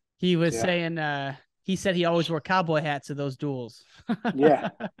he was saying he said he always wore cowboy hats at those duels. Yeah.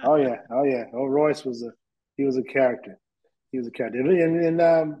 Oh yeah. Oh, Royce was a character. He was a character,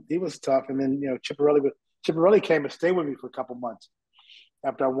 and he was tough. And then Chipperelli came to stay with me for a couple months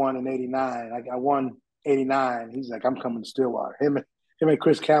after I won in '89. I won '89. He's like, I'm coming to Stillwater. Him and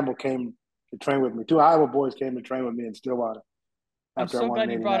Chris Campbell came to train with me. 2 Iowa boys came to train with me in Stillwater. I'm so glad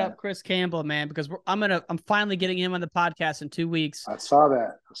you brought up Chris Campbell, man, because I'm finally getting him on the podcast in 2 weeks. I saw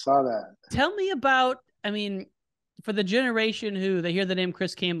that. Tell me about, for the generation who they hear the name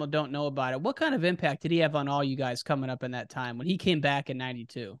Chris Campbell, don't know about it. What kind of impact did he have on all you guys coming up in that time when he came back in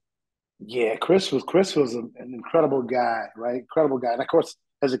 '92? Yeah, Chris was an incredible guy, right? Incredible guy. And of course,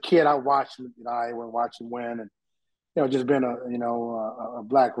 as a kid, I watched him in Iowa and watched him win, and just being a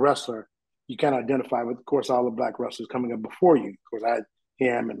black wrestler, you kind of identify with, of course, all the black wrestlers coming up before you. Of course, I had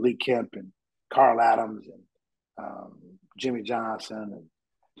him and Lee Kemp and Carl Adams and Jimmy Johnson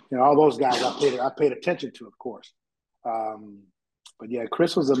and all those guys. I paid attention to, of course. But yeah,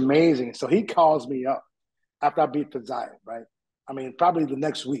 Chris was amazing. So he calls me up after I beat Fazia, right? I mean, probably the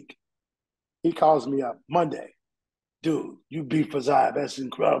next week, he calls me up Monday. Dude, you beat Fazia. That's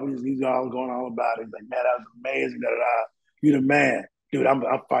incredible. He's all going all about it. He's like, man, that was amazing. Da, da, da. You the man. Dude, I'm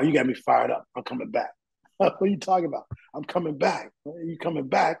fired. You got me fired up. I'm coming back. What are you talking about? I'm coming back. You coming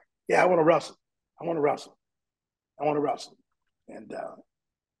back? Yeah, I want to wrestle. I want to wrestle. I want to wrestle. And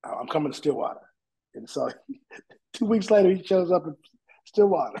I'm coming to Stillwater. And so 2 weeks later, he shows up in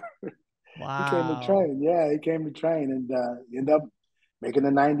Stillwater. Wow. He came to train. Yeah, he came to train and ended up making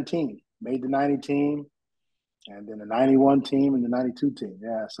the 90 team. Made the 90 team, and then the 91 team and the 92 team.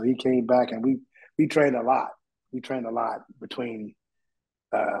 Yeah, so he came back, and we trained a lot. We trained a lot between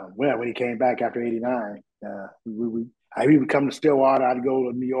when he came back after '89. He would come to Stillwater. I'd go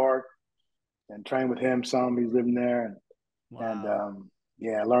to New York and train with him some. He's living there, and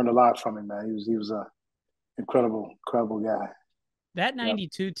I learned a lot from him, man. He was a incredible guy. That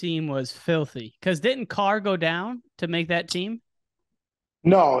 92 team was filthy. Because didn't Carr go down to make that team?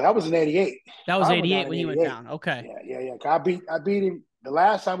 No, that was in '88. That was '88 when he went down. Okay. Yeah. I beat him the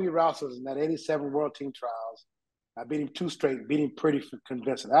last time we wrestled was in that '87 World Team Trials. I beat him 2 straight. Beat him pretty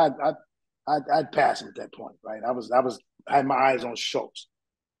convincing. I'd pass him at that point, right? I had my eyes on Schultz,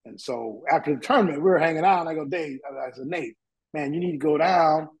 and so after the tournament, we were hanging out. And I go, Dave, I said, Nate, man, you need to go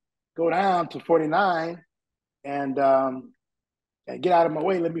down to 49, and get out of my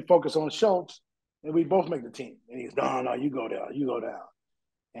way. Let me focus on Schultz, and we both make the team. And he's, no, you go down.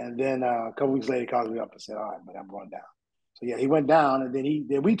 And then a couple weeks later, he calls me up and said, all right, man, I'm going down. So, yeah, he went down, and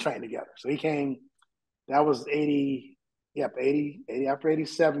then we trained together. So he came, that was 80 after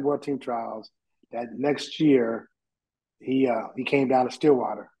 87 World Team Trials. That next year, he came down to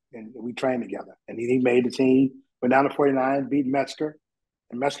Stillwater, and we trained together. And he made the team, went down to 49, beat Metzger.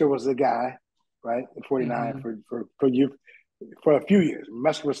 And Metzger was the guy, right, in 49 for a few years.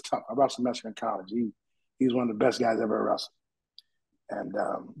 Metzger was tough. I wrestled Metzger in college. He's one of the best guys I ever wrestled. And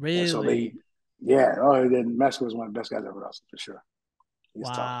really? And so then Metzger was one of the best guys I ever wrestled for sure. He's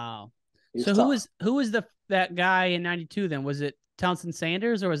wow. He's so tough. who was that guy in 92 then? Was it Townsend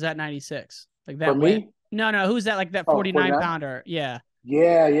Sanders or was that 96? Like that for me? No, who's that? Like that 49 pounder? Yeah.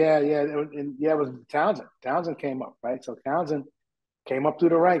 Yeah. And it was Townsend. Townsend came up, right? So Townsend came up through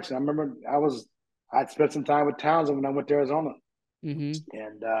the ranks. And I remember I'd spent some time with Townsend when I went to Arizona. Mm-hmm.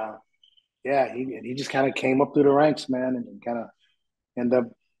 And he just kind of came up through the ranks, man, and kind of ended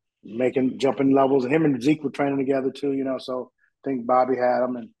up jumping levels. And him and Zeke were training together too, so I think Bobby had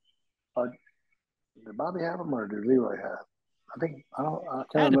him. And did Bobby have him or did Leroy have? I can't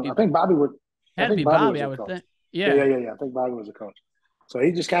remember. I think Bobby would. Had to be Bobby, I would think. Yeah. I think Bobby was a coach. So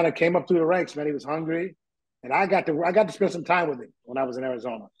he just kind of came up through the ranks, man. He was hungry, and I got to spend some time with him when I was in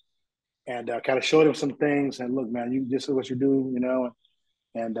Arizona, and kind of showed him some things. And look, man, this is what you do,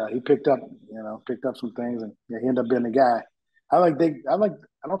 And he picked up some things, and he ended up being the guy. I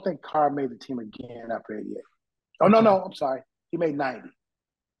don't think Carr made the team again after '88. Oh no, I'm sorry. He made 90.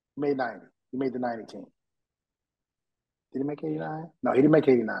 He made 90. He made the 90 team. Did he make 89? No, he didn't make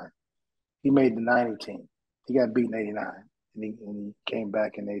 89. He made the 90 team. He got beaten 89, and he came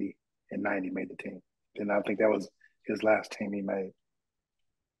back in 80 and 90, made the team. And I think that was his last team he made.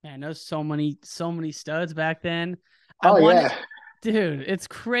 Man, there's so many studs back then. Dude, it's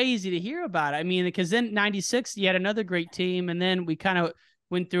crazy to hear about it. I mean, because then 96, you had another great team, and then we kind of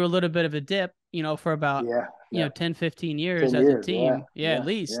went through a little bit of a dip, for about 10, 15 years as a team. Yeah, at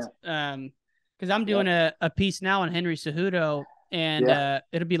least. Because I'm doing a piece now on Henry Cejudo, and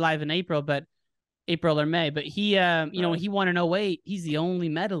it'll be live in April or May. But he, when he won in 08, he's the only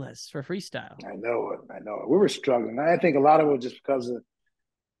medalist for freestyle. I know it. We were struggling. I think a lot of it was just because of,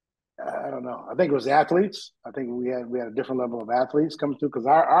 I don't know. I think it was the athletes. I think we had a different level of athletes coming through because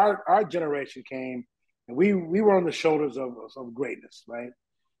our generation came, and we were on the shoulders of greatness, right?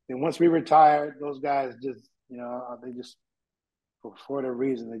 And once we retired, those guys just, they just, for whatever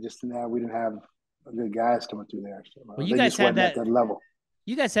reason, we didn't have good guys coming through there. So, well, you guys had that level.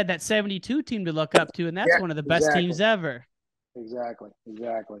 You guys had that 72 team to look up to, and that's one of the best teams ever. Exactly. I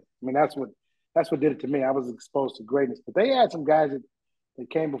mean, that's what did it to me. I was exposed to greatness, but they had some guys that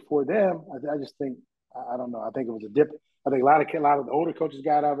came before them. I just think, I don't know. I think it was a dip. I think a lot of the older coaches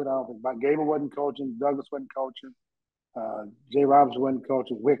got out of it. I don't think Gable wasn't coaching, Douglas wasn't coaching, Jay Roberts wasn't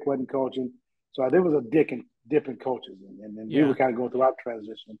coaching, Wick wasn't coaching. So there was a dip in coaches, and we were kind of going through our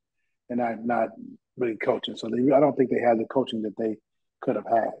transition and not really coaching. So I don't think they had the coaching that they could have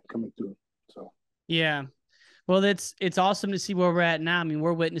had coming through. So yeah. Well, it's awesome to see where we're at now. I mean,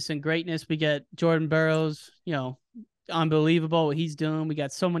 we're witnessing greatness. We got Jordan Burroughs, unbelievable what he's doing. We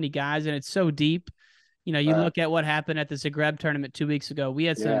got so many guys, and it's so deep. You know, you look at what happened at the Zagreb tournament 2 weeks ago. We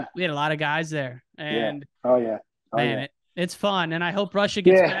had a lot of guys there, and man, it's fun. And I hope Russia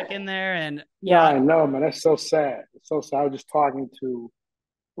gets back in there. And I know, man. That's so sad. It's so sad. I was just talking to,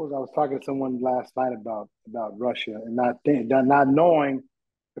 I was talking to someone last night about Russia and not knowing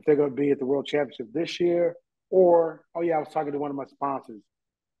if they're going to be at the World Championship this year or I was talking to one of my sponsors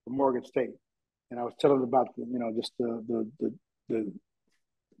from Morgan State, and I was telling them about just the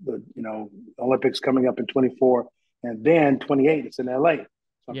Olympics coming up in 24 and then 28. It's in LA, so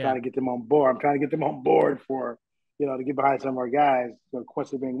I'm trying to get them on board. I'm trying to get them on board for to get behind some of our guys. So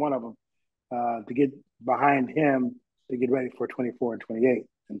Quincy being one of them, to get behind him to get ready for 24 and 28.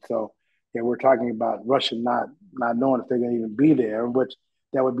 And so, we're talking about Russia not knowing if they're going to even be there, which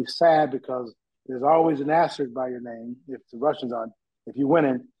that would be sad because there's always an asterisk by your name if the Russians aren't, if you win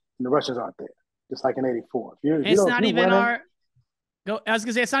it and the Russians aren't there, just like in '84. It's not even our. I was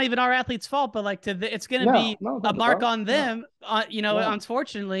gonna say it's not even our athletes' fault, but like it's gonna be a mark on them.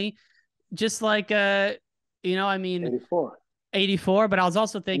 Unfortunately, just like 84. But I was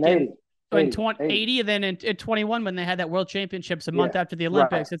also thinking in 80, and then in 21 when they had that World Championships a month after the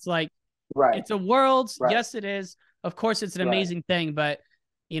Olympics. It's like it's a Worlds. Yes, it is. Of course, it's an amazing thing, but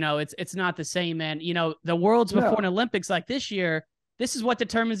it's not the same. And the Worlds before an Olympics like this year. This is what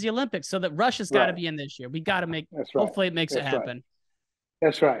determines the Olympics. So that Russia's got to be in this year. We got to make. Hopefully, it makes it happen.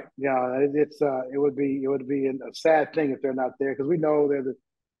 That's right. Yeah, it would be a sad thing if they're not there because we know they're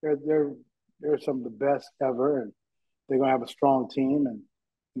some of the best ever, and they're gonna have a strong team, and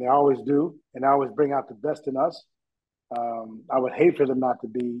they always do, and they always bring out the best in us. I would hate for them not to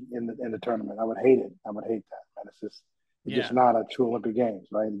be in the tournament. I would hate it. I would hate that. Man, it's just not a true Olympic Games,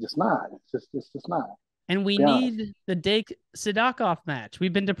 right? It's just not. It's just not. And we need the Dake Sidakov match.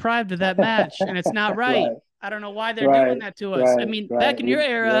 We've been deprived of that match, and it's not right. I don't know why they're doing that to us. I mean, back in your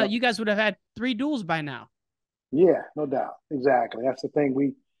era, you guys would have had 3 duels by now. Yeah, no doubt. Exactly. That's the thing.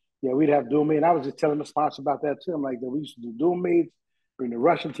 We'd have dual meet. And I was just telling the sponsor about that too. I'm like, we used to do dual meets, bring the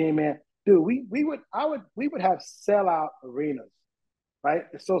Russian team in. Dude, we would have sellout arenas, right?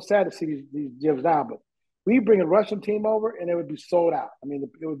 It's so sad to see these gyms now, but we bring a Russian team over and it would be sold out. I mean,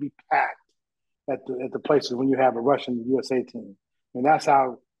 it would be packed at the places when you have a Russian USA team. And that's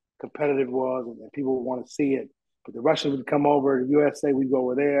how competitive it was, and people would want to see it. But the Russians would come over, the USA, we'd go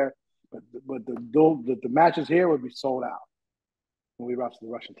over there. But the matches here would be sold out when we watched the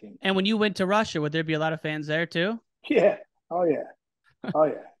Russian team. And when you went to Russia, would there be a lot of fans there too? Yeah. Oh yeah.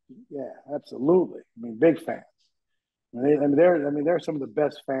 Yeah, absolutely. I mean, big fans. They're some of the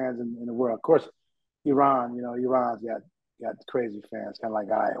best fans in the world. Of course, Iran. Iran's got crazy fans, kind of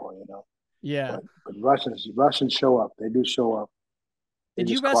like Iowa. Yeah. But Russians show up. They do show up. Did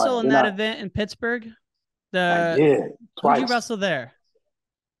you wrestle in that event in Pittsburgh? I did. Twice. Who did you wrestle there?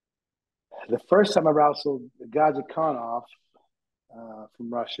 The first time I wrestled Gazikanov from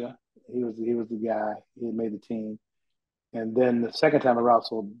Russia. He was the guy. He had made the team. And then the second time I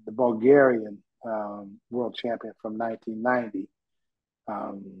wrestled the Bulgarian world champion from 1990.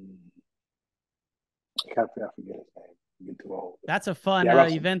 I forget his name. I'm getting too old. That's a fun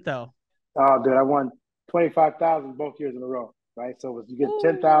event, though. Oh, dude, I won $25,000 both years in a row. Right, so you get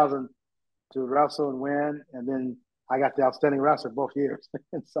 $10,000 to wrestle and win, and then I got the outstanding wrestler both years,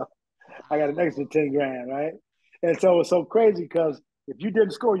 and so I got an extra $10,000, right? And so it's so crazy because if you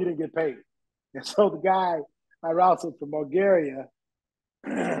didn't score, you didn't get paid. And so the guy I wrestled from Bulgaria,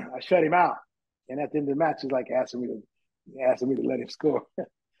 I shut him out, and at the end of the match, he's like asking me to let him score,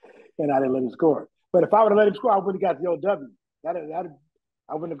 and I didn't let him score. But if I would have let him score, I would have got the OW.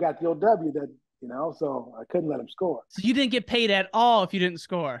 I wouldn't have got the OW that. So I couldn't let him score. So you didn't get paid at all if you didn't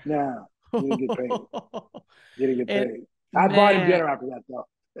score? No, you didn't get paid. You didn't get paid. I bought him dinner after that, though.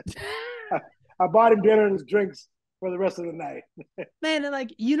 I bought him dinner and his drinks for the rest of the night. Man,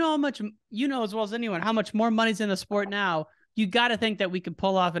 and how much, as well as anyone, how much more money's in the sport now. You got to think that we could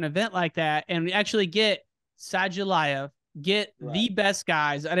pull off an event like that and actually get Sajulayev, get the best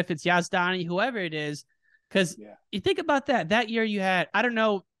guys, and if it's Yazdani, whoever it is, because you think about that year you had, I don't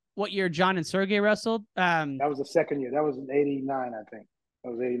know, what year John and Sergey wrestled? That was the second year. That was in 89, I think.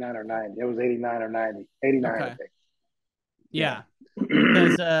 That was 89 or 90. It was 89 or 90. 89, I think. Yeah.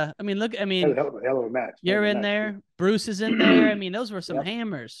 Because, that was a hell of a match. You're in there. Bruce is in there. Those were some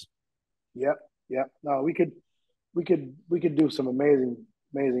hammers. Yep. No, we could do some amazing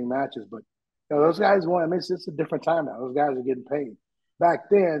matches, but those guys won. It's a different time now. Those guys are getting paid. Back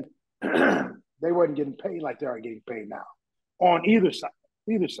then, they weren't getting paid like they are getting paid now on either side.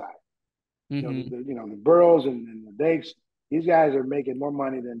 Mm-hmm. The Burrows and the Dakes, these guys are making more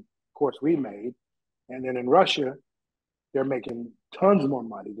money than, of course, we made. And then in Russia, they're making tons more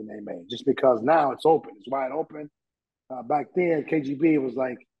money than they made just because now it's open. It's wide open. Back then, KGB was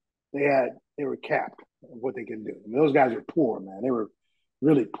like they were capped of what they can do. I mean, those guys were poor, man. They were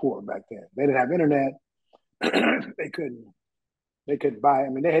really poor back then. They didn't have internet. they couldn't buy. I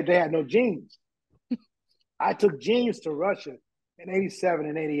mean, they had no jeans. I took jeans to Russia in '87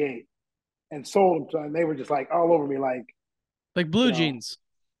 and '88 and sold them to them. And they were just like all over me, like blue jeans.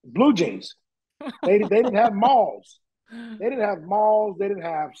 Blue jeans. They didn't have malls. They didn't have malls. They didn't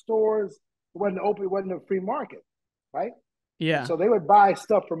have stores. It wasn't open. It wasn't a free market, right? Yeah. And so they would buy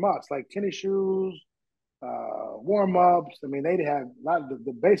stuff from us, like tennis shoes, warm ups. I mean, they didn't have a lot of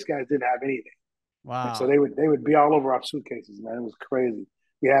the base guys didn't have anything. Wow. And so they would be all over our suitcases, man. It was crazy.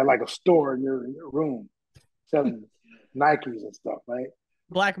 We had like a store in your room selling Nikes and stuff, right?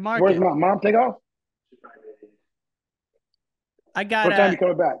 Black market. Where's my mom take off? I got. What time you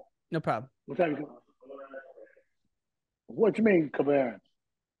coming back? No problem. What time you coming? What you mean, come errands?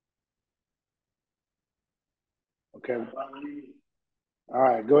 Okay. All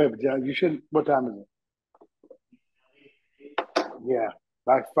right, go ahead, John. You shouldn't. What time is it? Yeah,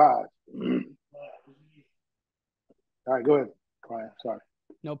 by 5. All right, go ahead, Brian. Sorry.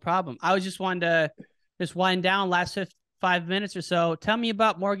 No problem. I was just wanting to wind down last 5 minutes or so. Tell me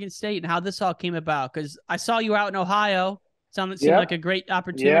about Morgan State and how this all came about, because I saw you out in Ohio. Seemed like a great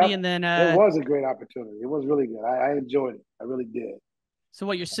opportunity, and then it was a great opportunity. It was really good. I enjoyed it. I really did. So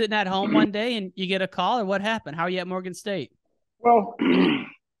what? You're sitting at home one day and you get a call, or what happened? How are you at Morgan State? Well,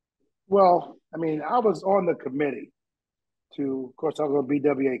 I mean, I was on the committee of course, I was on the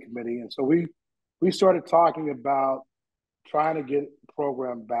BWA committee, and so we started talking about trying to get the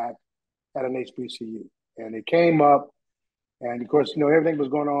program back at an HBCU, and it came up, and of course, everything was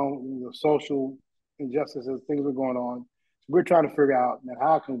going on, social injustices, things were going on. So we're trying to figure out, man,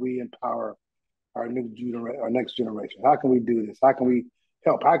 how can we empower our next generation? How can we do this? How can we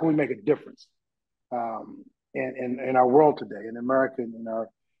help? How can we make a difference in our world today, in America, in our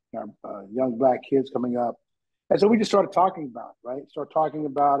young Black kids coming up? And so we just started talking about it, right? Started talking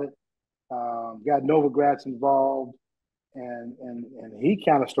about it. Got Novogratz involved, and he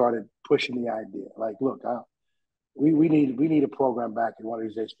kind of started pushing the idea, like, look, we need a program back in one of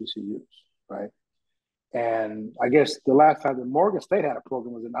these HBCUs, right? And I guess the last time that Morgan State had a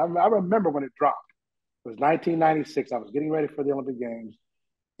program was I remember when it dropped. It was 1996. I was getting ready for the Olympic Games,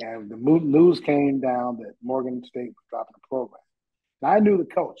 and the news came down that Morgan State was dropping a program. And I knew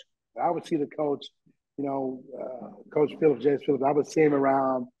the coach. I would see the coach, Coach Phillips, James Phillips. I would see him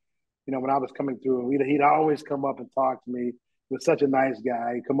around, when I was coming through. And he'd always come up and talk to me. He was such a nice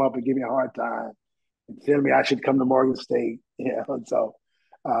guy. He'd come up and give me a hard time and tell me I should come to Morgan State. And so,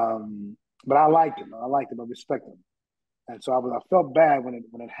 but I liked him. I respected him. And so I felt bad when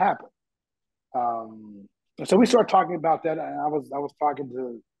it happened. And so we started talking about that. And I was talking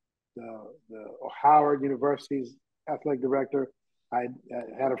to the Howard University's athletic director. I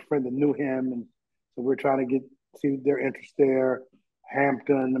had a friend that knew him, and so we're trying to see their interest there.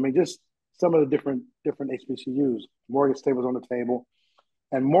 Hampton, I mean, just some of the different HBCUs. Morgan State was on the table,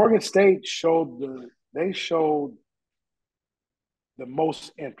 and Morgan State showed the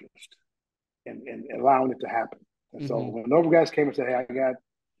most interest in allowing it to happen. And so when Novogratz came and said, "Hey, I'm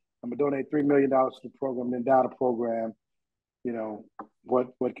gonna donate $3 million to the program, and endow the program.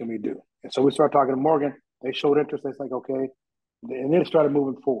 What can we do?" And so we started talking to Morgan. They showed interest. It's like, okay, and then it started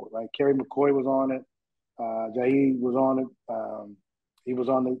moving forward. Right, Kerry McCoy was on it. Jaheed was on it. He was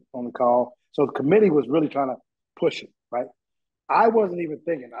on the call. So the committee was really trying to push it. Right, I wasn't even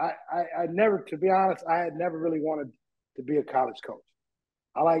thinking. I never, to be honest, I had never really wanted to be a college coach.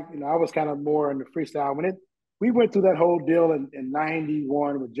 I was kind of more in the freestyle. We went through that whole deal in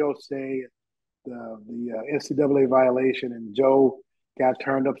 '91 with Joe Say, the NCAA violation, and Joe got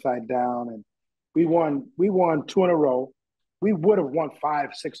turned upside down, and we won 2 in a row. We would have won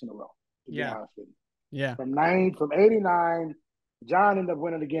 5, 6 in a row, to be honest with you. Yeah. From '89, John ended up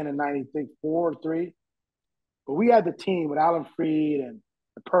winning again in '94 3. But we had the team with Alan Freed and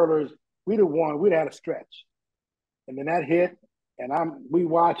the Perlers. We'd have won. We'd have had a stretch. And then that hit, and I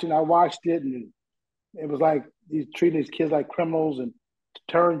watched it, and it was like he's treating these kids like criminals and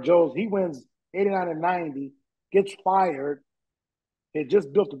turn Joe's. He wins 89 and 90, gets fired. He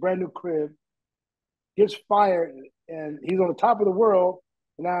just built a brand new crib, gets fired, and he's on the top of the world.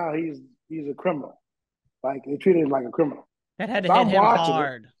 Now he's a criminal. Like, they treated him like a criminal. That had to hit him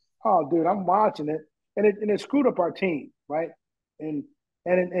hard. Oh, dude, I'm watching it, and it screwed up our team, right? And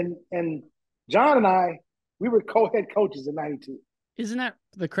John and I, we were co-head coaches in '92. Isn't that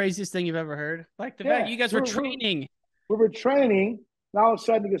the craziest thing you've ever heard? Like the fact you guys were training. We were training, and all of a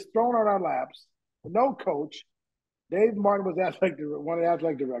sudden it gets thrown on our laps. No coach. Dave Martin was one of the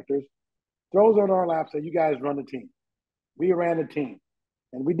athletic directors, throws on our lap, said, "You guys run the team." We ran the team,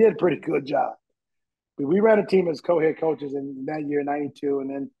 and we did a pretty good job. We ran a team as co-head coaches in that year, '92, and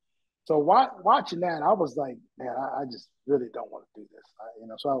then so watching that, I was like, man, I just really don't want to do this,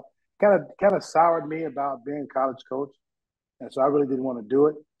 So kind of soured me about being a college coach, and so I really didn't want to do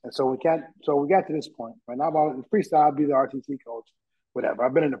it. And so we got to this point. Right now, in freestyle, I'll be the RTC coach, whatever.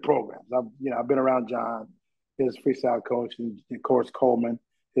 I've been in the programs. I've been around John, his freestyle coach, and of course Coleman,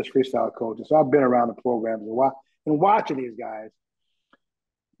 his freestyle coach. And so I've been around the programs and watching these guys.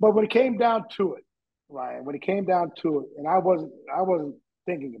 But when it came down to it, Ryan, and I wasn't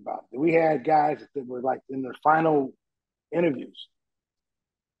thinking about it. We had guys that were like in their final interviews.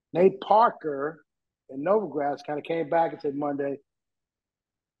 Nate Parker and Novogratz kind of came back and said Monday,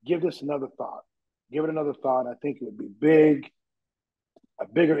 give this another thought. Give it another thought. I think it would be a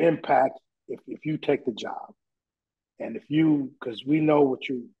bigger impact if you take the job. And because we know what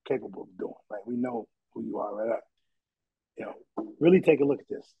you're capable of doing, right? We know who you are, right? Really take a look at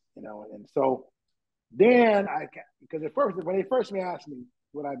this, And so then because at first, when they first asked me,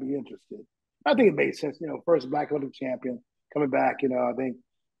 would I be interested? I think it made sense, first Black Olympic champion coming back, I think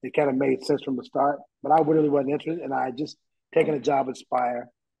it kind of made sense from the start, but I really wasn't interested. And I had just taken a job at Spire,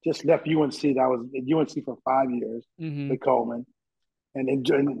 just left UNC. I was at UNC for 5 years with Coleman, and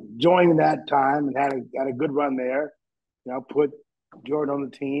enjoying that time and had a good run there. Put Jordan on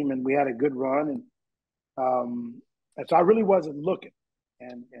the team, and we had a good run. And so I really wasn't looking.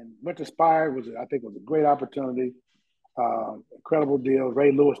 And went to Spire I think was a great opportunity, incredible deal.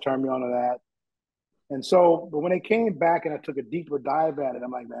 Ray Lewis turned me on to that. And so, but when they came back and I took a deeper dive at it,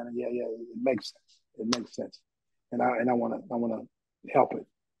 I'm like, man, yeah, it makes sense. It makes sense, and I want to help it,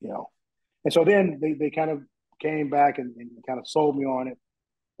 And so then they kind of came back and kind of sold me on it,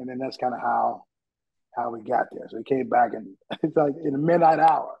 and then that's kind of how we got there. So he came back and it's like in the midnight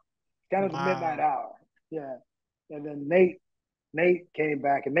hour, kind of the midnight hour, yeah. And then Nate came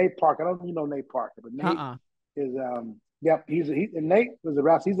back, and Nate Parker. I don't know if you know Nate Parker, but Nate is and Nate was a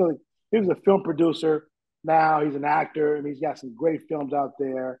wrestler. He was a film producer. Now he's an actor, and he's got some great films out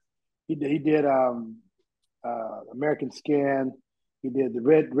there. He did American Skin. He did the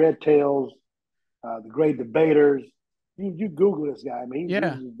Red Tails, the Great Debaters. You Google this guy. I mean, he's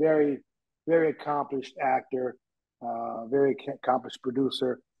a very, very accomplished actor, very accomplished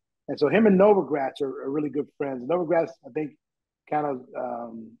producer. And so him and Novogratz are really good friends. Novogratz, I think, kind of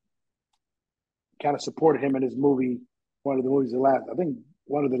supported him in his movie. One of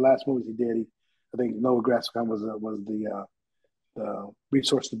the last movies he did. I think Novogratz was the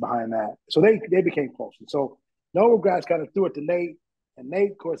resources behind that. So they became close. And so Novogratz kind of threw it to Nate, and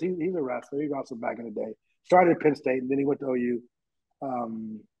Nate, of course, he's a wrestler. He was also back in the day. Started at Penn State, and then he went to OU.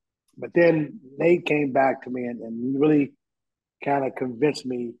 But then Nate came back to me and really kind of convinced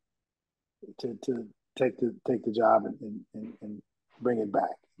me to take the job and bring it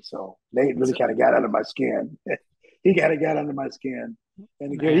back. So Nate really kind of got under my skin. He kind of got under my skin.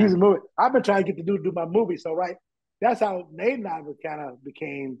 And again, he's a movie. I've been trying to get the dude to do my movie. So that's how Nate and I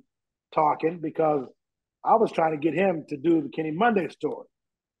became talking, because I was trying to get him to do the Kenny Monday story,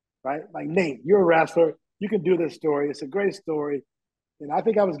 right? Like, Nate, you're a wrestler. You can do this story. It's a great story. And I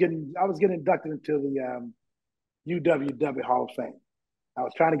think I was getting inducted into the UWW Hall of Fame. I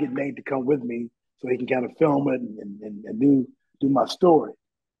was trying to get Nate to come with me so he can kind of film it and do my story.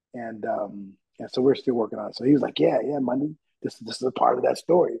 And so we're still working on it. So he was like, yeah, Monday, this is a part of that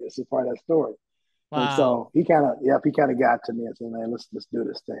story. This is part of that story. Wow. And so he kind of got to me and said, man, let's do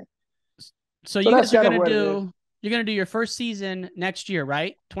this thing. So you guys are you're going to do your first season next year,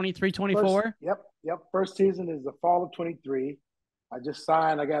 right? 23, 24? Yep. First season is the fall of 23. I just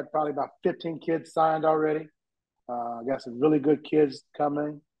signed. I got probably about 15 kids signed already. I got some really good kids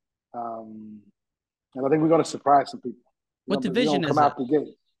coming. And I think we're going to surprise some people. What division is it?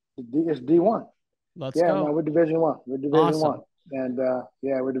 It's D1. Let's go. No, we're Division 1. We're Division 1. And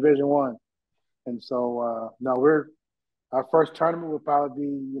we're Division 1. And so, our first tournament will probably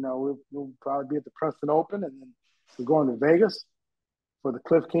be, we'll probably be at the Princeton Open, and then we're going to Vegas for the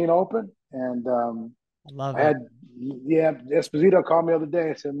Cliff Keen Open. And Esposito called me the other day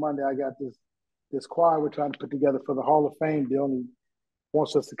and said, Monday, I got this choir we're trying to put together for the Hall of Fame deal, and he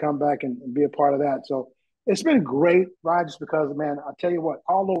wants us to come back and be a part of that. So it's been great, Ryan, just because, man, I'll tell you what,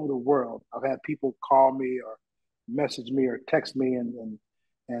 all over the world, I've had people call me or message me or text me and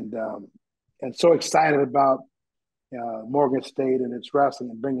so excited about Morgan State and its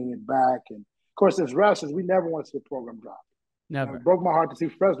wrestling and bringing it back. And of course, as wrestlers, we never want to see a program drop. Never. It broke my heart to see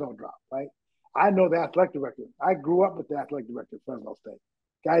Fresno drop, right? I know the athletic director. I grew up with the athletic director at Fresno State.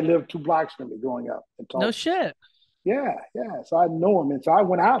 Guy lived 2 blocks from me growing up in Tulsa. No shit. Yeah, yeah. So I know him, and so I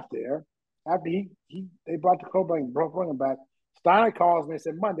went out there after they brought the Cobain, brought him back. Steiner calls me and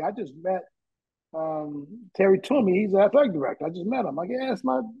said, Monday, I just met Terry Toomey. He's the athletic director. I just met him. I'm like, yeah, it's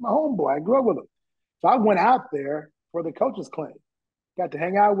my homeboy. I grew up with him. So I went out there for the coaches clinic. Got to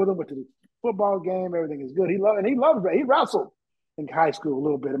hang out with him, went to the football game. Everything is good. He loved it. He wrestled in high school a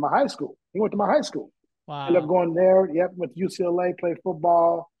little bit in my high school. He went to my high school. Ended up Wow. going there. Yep, went to UCLA, played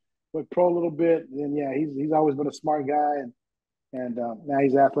football, went pro a little bit. And yeah, he's always been a smart guy, and now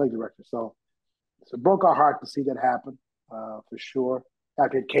he's athletic director. So it broke our heart to see that happen for sure.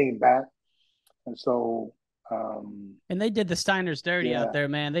 After it came back, and so And they did the Steiners dirty out yeah, there,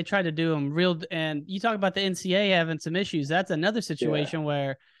 man. They tried to do them real. And you talk about the NCAA having some issues. That's another yeah, situation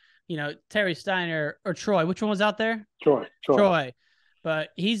where, Terry Steiner or Troy, which one was out there? Troy, Troy. But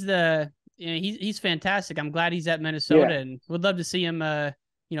he's fantastic. I'm glad he's at Minnesota yeah, and would love to see him, back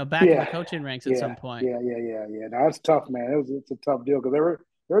in the yeah, coaching ranks at yeah, some point. yeah. Now it's tough, man. It's a tough deal because they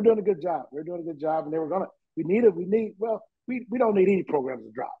were doing a good job. They were doing a good job, and they were gonna. We don't need any programs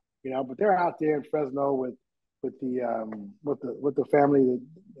to drop, but they're out there in Fresno with the family.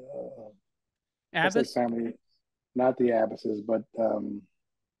 I say Abbas? family, not the Abbases, but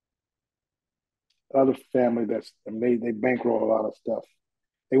other family they bankroll a lot of stuff.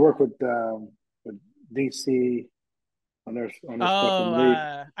 They work with DC on their stuff in Oh, the league.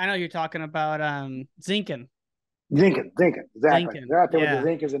 I know you're talking about Zinkin. Zinkin, exactly. Zinkin. They're out there with the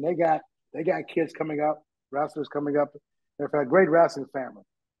Yeah. Zinkers, and they got kids coming up, wrestlers coming up. They're a great wrestling family.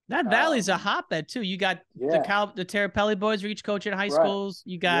 That Valley's a hotbed too. You got Yeah, the Terrapelli boys are each coaching high right. schools.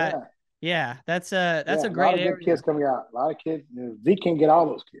 You got Yeah, yeah, that's a yeah. A lot great of good kids area. coming out. A lot of kids. Z can't get all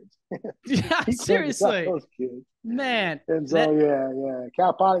those kids. Yeah, He can't get all seriously. those kids. Man, And so that yeah.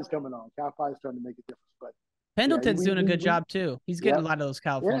 Cal Poly's coming on. Cal Poly's trying to make a difference. But yeah, Pendleton's doing a good we job too. He's getting a yep. lot of those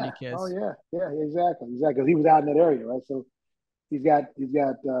Yeah. California Oh kids. yeah. Exactly. Because he was out in that area, right? So he's got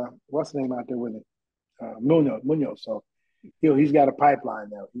what's the name out there with him? Munoz. So he's got a pipeline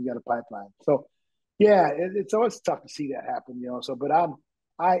now. He's got a pipeline. So yeah, it's always tough to see that happen, So, but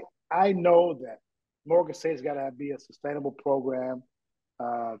I I know that Morgan State's got to be a sustainable program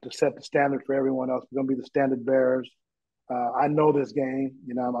to set the standard for everyone else. We're going to be the standard bearers. I know this game.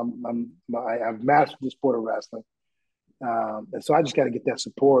 I've mastered the sport of wrestling, and so I just got to get that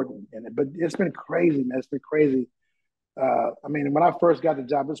support. But it's been crazy, man. It's been crazy. I mean, when I first got the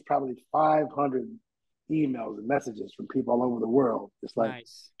job, it was probably 500 emails and messages from people all over the world. It's like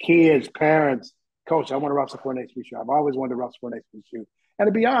Nice. kids, parents, coach, I want to wrestle for an HBCU. I've always wanted to wrestle for an HBCU. And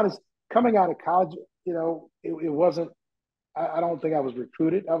to be honest, coming out of college, it wasn't, I don't think I was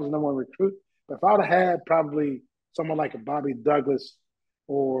recruited. I was the number one recruit. But if I would have had probably someone like a Bobby Douglas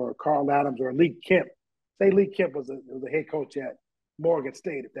or Carl Adams or Lee Kemp, say Lee Kemp was a head coach at Morgan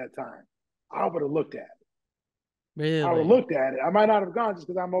State at that time, I would have looked at it. I would have Really? looked at it. I might not have gone just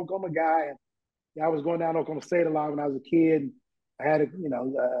because I'm an Oklahoma guy and I was going down to Oklahoma State a lot when I was a kid. I had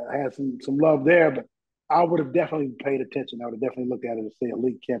I had some love there, but I would have definitely paid attention. I would have definitely looked at it and say a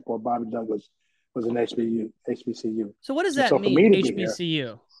Lee Kemp or Bobby Douglas was an HBCU. So what does And that so for mean, me to be here,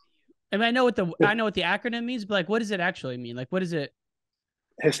 HBCU? I mean, I know what the acronym means, but like, what does it actually mean? Like, what is it?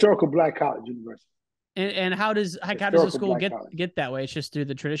 historical Black College University, And how does the historical school Black get College. get that way? It's just through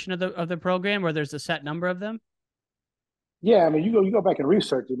the tradition of the program, or there's a set number of them. Yeah, I mean, you go back and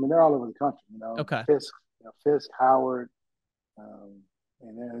research. I mean, they're all over the country. Okay. Fisk, Howard, um,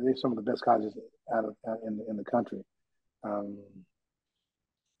 and they're some of the best colleges out in the country. Um,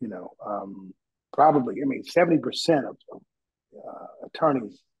 you know, probably, I mean, 70% of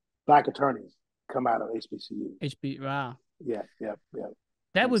attorneys, Black attorneys, come out of HBCU. Wow. Yeah.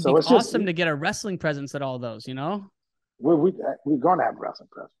 That And would be so it's just awesome to get a wrestling presence at all those, you know? we're going to have wrestling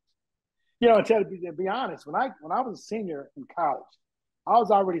presence. To be honest, when I was a senior in college, I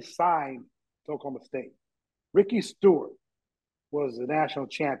was already signed to Oklahoma State. Ricky Stewart was the national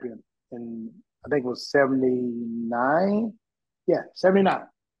champion in I think it was 79. Yeah, 79.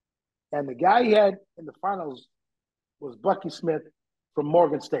 And the guy he had in the finals was Bucky Smith from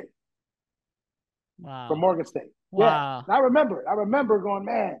Morgan State. From Wow. Morgan State. Yeah. Wow. And I remember. I remember going,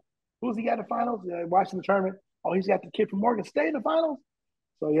 man, who's he got in the finals? Watching the tournament. Oh, he's got the kid from Morgan State in the finals.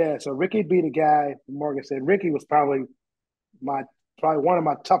 So yeah, so Ricky beat a guy from Morgan State. Ricky was my probably one of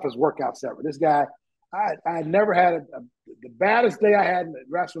my toughest workouts ever. This guy, I never had the baddest day I had in the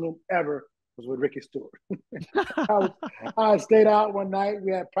wrestling room ever was with Ricky Stewart. I stayed out one night.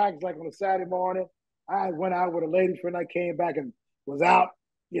 We had practice like on a Saturday morning. I went out with a lady friend. I came back and was out,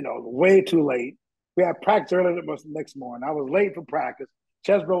 way too late. We had practice early the next morning. I was late for practice.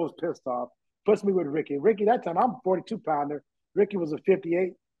 Chesbro was pissed off. Puts me with Ricky. Ricky, that time, I'm a 42 pounder. Ricky was a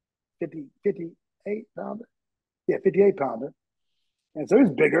 58 pounder. Yeah, 58 pounder. And so he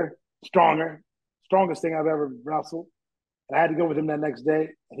was bigger, stronger, strongest thing I've ever wrestled. And I had to go with him that next day,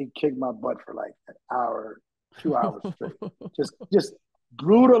 and he kicked my butt for like an hour, 2 hours straight. Just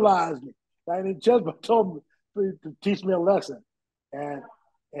brutalized me. And he just told me to teach me a lesson, and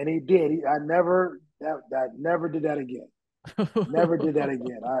he did. I never did that again. Never did that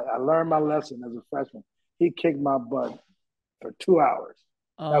again. I learned my lesson as a freshman. He kicked my butt for 2 hours.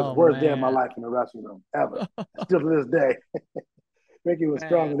 That was the worst day of my life in the wrestling room ever. Still to this day. Ricky was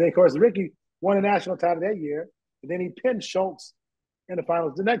strong. And then, of course, Ricky won a national title that year, and then he pinned Schultz in the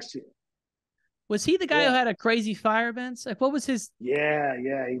finals the next year. Was he the guy who had a crazy fire, Vince? Like, what was his? Yeah,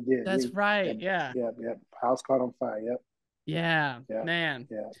 he did. That's right. Yeah. House caught on fire. Yep. Yeah, man.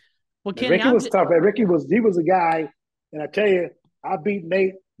 Yeah. Well, Kenny, Ricky was tough. Ricky was a guy, and I tell you, I beat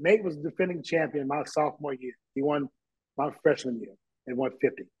Nate. Nate was the defending champion my sophomore year. He won my freshman year at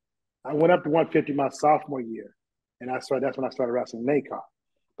 150. I went up to 150 my sophomore year, and that's when I started wrestling Nate Carr.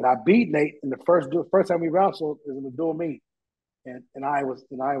 But I beat Nate in the first time we wrestled was in the dual meet, in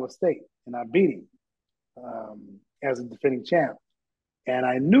Iowa State, and I beat him as a defending champ. And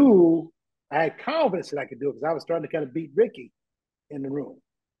I knew I had confidence that I could do it because I was starting to kind of beat Ricky in the room.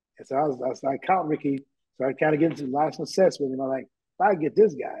 And so I count Ricky. So I kind of get into the last success with him. I'm like, if I get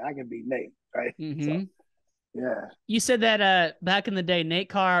this guy, I can beat Nate, right? Mm-hmm. So, yeah. You said that back in the day, Nate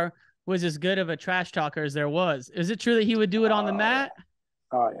Carr was as good of a trash talker as there was. Is it true that he would do it on the mat?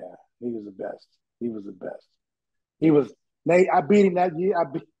 Oh, yeah. He was the best. He was Nate. I beat him that year.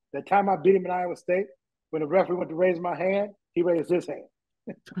 That time I beat him in Iowa State, when the referee went to raise my hand, he raised his hand.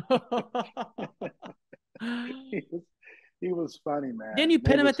 He was funny, man. Didn't you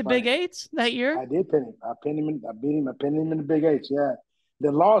pin him at the Big Eights that year? I did pin him. I beat him. I pinned him in the Big Eights. Yeah.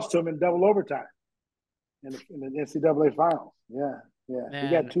 Then lost to him in double overtime in the NCAA finals. Yeah.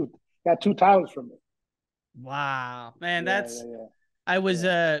 Man. He got two titles from me. Wow, man, I was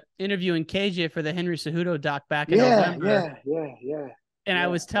interviewing KJ for the Henry Cejudo doc back in November. Yeah. And I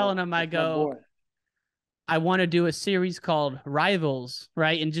was telling him, I want to do a series called Rivals,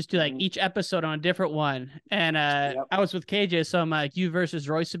 right? And just do like each episode on a different one. And I was with KJ, so I'm like, you versus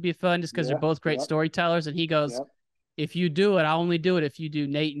Royce would be fun just because they're both great storytellers. And he goes, if you do it, I'll only do it if you do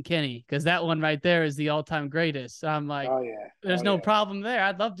Nate and Kenny, because that one right there is the all-time greatest. So I'm like, there's no problem there.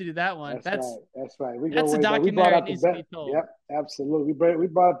 I'd love to do that one. That's right. That's a documentary that needs to be told. Yep, absolutely. We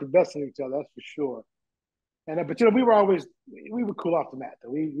brought out the best in each other, that's for sure. And but we were cool off the mat.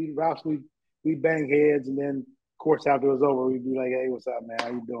 We bang heads, and then of course after it was over, we'd be like, "Hey, what's up, man? How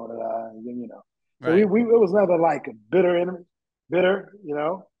you doing?" And then, so it was never like a bitter enemy,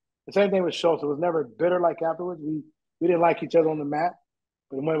 the same thing with Schultz. It was never bitter like afterwards. We didn't like each other on the mat,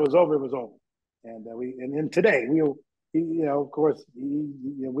 but when it was over, it was over. And and today of course,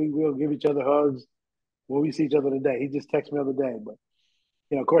 we will give each other hugs when we see each other today. He just texted me the other day, but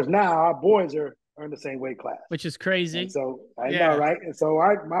of course now our boys are in the same weight class, which is crazy. And so I know, right? And so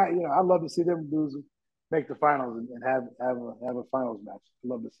I love to see them dudes make the finals and have a finals match. I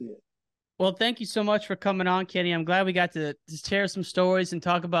love to see it. Well, thank you so much for coming on, Kenny. I'm glad we got to share some stories and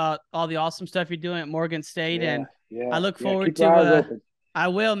talk about all the awesome stuff you're doing at Morgan State. I look forward to. I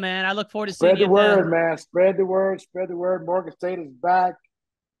will, man. I look forward to seeing you. Spread the word, man. Spread the word. Morgan State is back,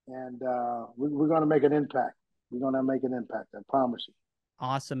 and we're going to make an impact. We're going to make an impact. I promise you.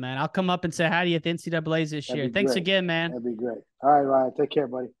 Awesome, man. I'll come up and say hi to you at the NCAAs this year. Thanks again, man. That'd be great. All right, Ryan. Take care,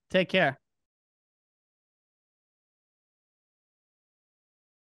 buddy. Take care.